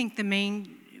 I think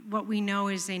what we know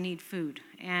is they need food.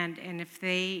 And if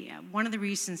one of the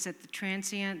reasons that the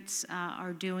transients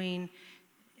are doing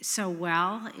so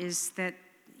well is that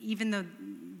even though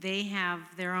they have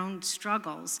their own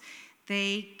struggles,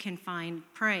 they can find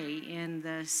prey in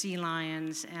the sea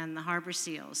lions and the harbor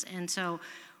seals. And so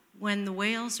when the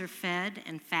whales are fed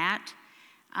and fat,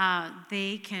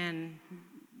 they can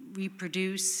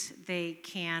reproduce, they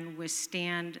can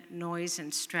withstand noise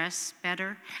and stress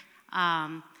better.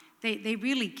 They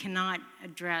really cannot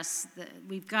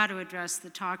we've got to address the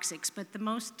toxics, but the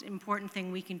most important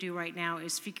thing we can do right now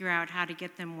is figure out how to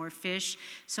get them more fish.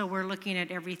 So we're looking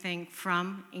at everything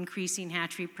from increasing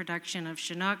hatchery production of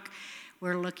Chinook.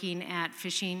 We're looking at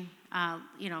fishing,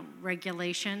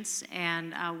 regulations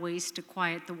and ways to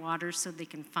quiet the water so they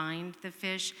can find the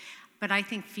fish. But I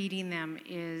think feeding them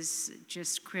is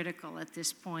just critical at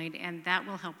this point, and that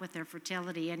will help with their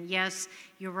fertility. And yes,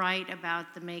 you're right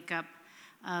about the makeup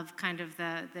of kind of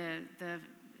the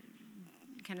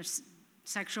kind of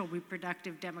sexual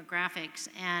reproductive demographics,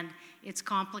 and it's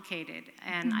complicated.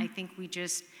 And I think we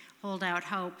just hold out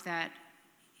hope that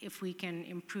if we can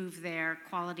improve their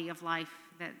quality of life,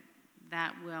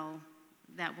 that will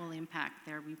impact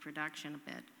their reproduction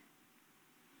a bit.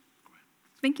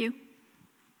 Thank you.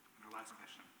 Our last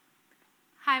question.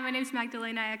 Hi, my name is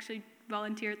Magdalena. I actually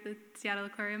volunteer at the Seattle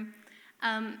Aquarium.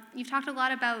 You've talked a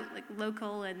lot about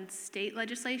local and state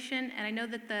legislation, and I know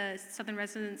that the southern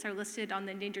residents are listed on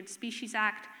the Endangered Species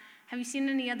Act. Have you seen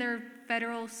any other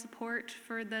federal support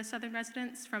for the southern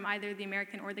residents from either the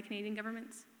American or the Canadian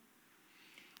governments?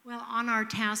 Well, on our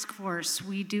task force,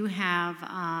 we do have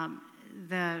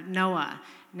the NOAA,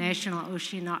 National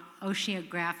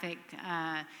Oceanographic,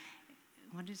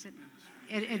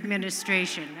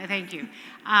 Administration, thank you.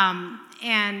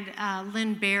 And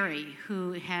Lynn Berry,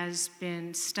 who has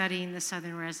been studying the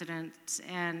southern residents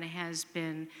and has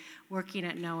been working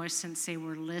at NOAA since they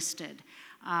were listed,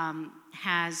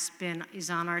 is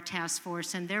on our task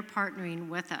force, and they're partnering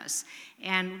with us.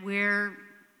 And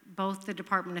both the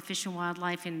Department of Fish and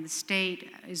Wildlife and the state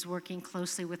is working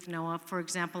closely with NOAA, for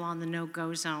example, on the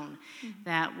no-go zone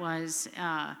that was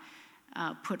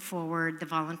put forward, the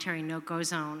voluntary no-go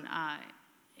zone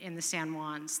in the San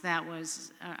Juans. That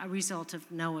was a result of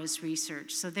NOAA's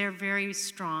research. So they're very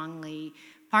strongly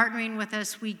partnering with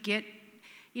us. We get,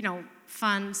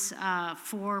 funds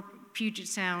for Puget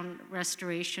Sound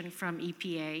restoration from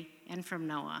EPA and from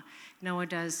NOAA.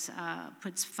 NOAA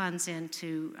puts funds in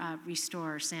to restore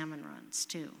our salmon runs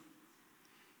too.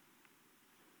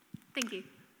 Thank you.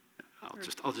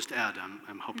 I'll just add,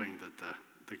 I'm hoping that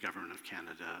the government of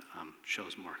Canada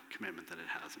shows more commitment than it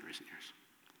has in recent years.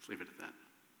 Let's leave it at that.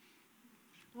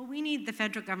 Well, we need the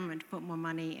federal government to put more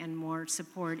money and more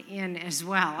support in as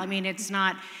well. I mean, there's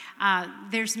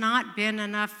not been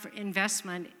enough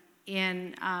investment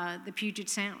in the Puget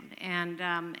Sound,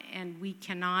 and we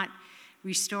cannot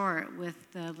restore it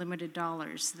with the limited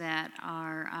dollars that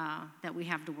we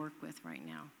have to work with right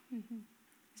now. Mm-hmm.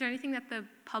 Is there anything that the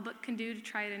public can do to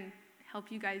try and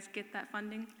help you guys get that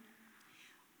funding?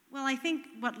 Well, I think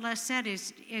what Les said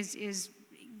is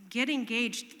get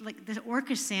engaged. Like the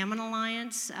Orca Salmon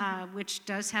Alliance, which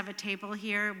does have a table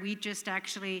here. We just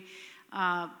actually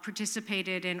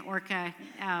participated in Orca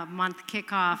month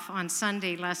kickoff on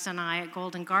Sunday, Les and I, at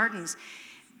Golden Gardens.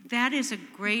 That is a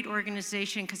great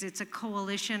organization because it's a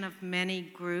coalition of many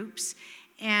groups,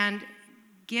 and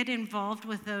get involved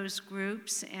with those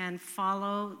groups and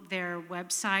follow their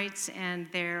websites and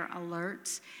their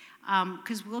alerts,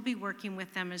 because we'll be working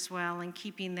with them as well and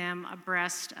keeping them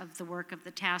abreast of the work of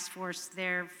the task force.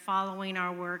 They're following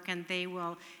our work, and they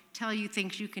will tell you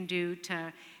things you can do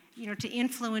to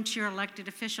influence your elected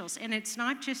officials. And it's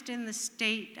not just in the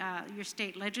state, your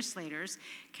state legislators.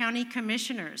 County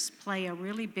commissioners play a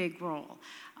really big role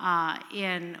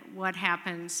in what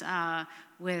happens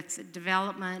with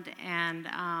development and,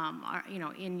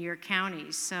 in your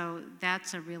counties. So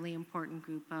that's a really important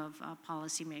group of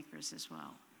policymakers as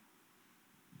well.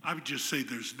 I would just say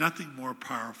there's nothing more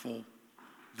powerful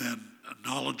than a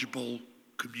knowledgeable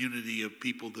community of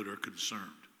people that are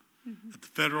concerned. Mm-hmm. At the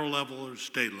federal level or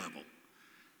state level.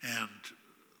 And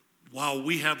while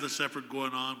we have this effort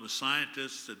going on with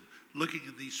scientists and looking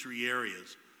at these three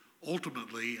areas,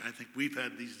 ultimately, I think we've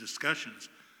had these discussions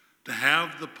to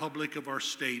have the public of our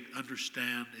state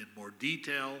understand in more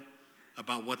detail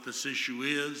about what this issue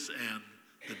is and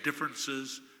the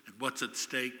differences and what's at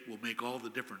stake will make all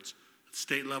the difference at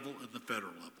state level and the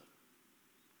federal level.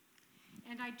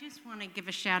 And I just want to give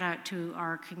a shout out to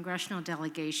our congressional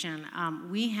delegation.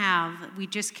 We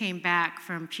just came back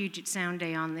from Puget Sound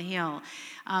Day on the Hill.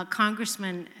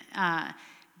 Congressman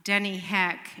Denny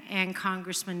Heck and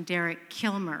Congressman Derek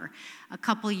Kilmer a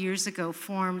couple years ago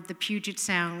formed the Puget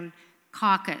Sound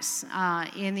Caucus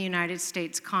in the United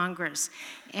States Congress.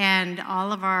 And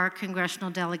all of our congressional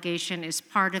delegation is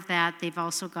part of that. They've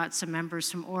also got some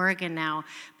members from Oregon now.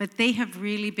 But they have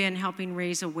really been helping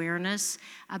raise awareness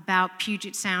about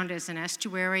Puget Sound as an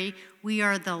estuary. We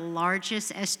are the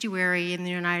largest estuary in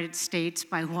the United States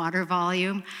by water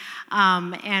volume.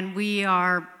 And we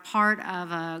are part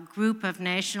of a group of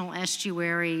national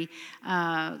estuary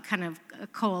kind of a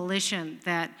coalition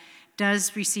that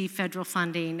does receive federal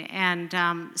funding, and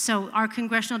so our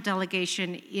congressional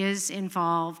delegation is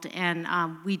involved, and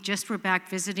we just were back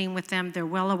visiting with them. They're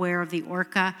well aware of the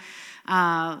Orca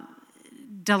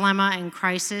dilemma and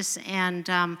crisis, and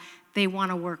they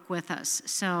want to work with us.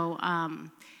 So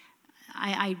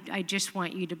I just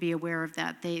want you to be aware of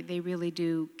that. They really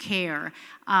do care.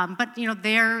 But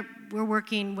we're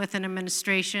working with an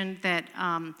administration that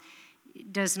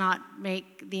does not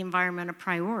make the environment a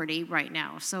priority right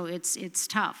now. So it's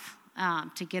tough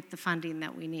to get the funding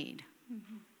that we need.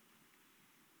 Mm-hmm.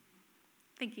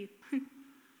 Thank you.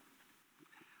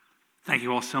 Thank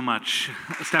you all so much.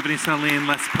 Stephanie Celine,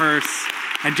 Les Purse,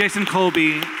 and Jason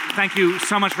Colby, thank you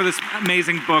so much for this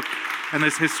amazing book and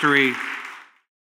this history.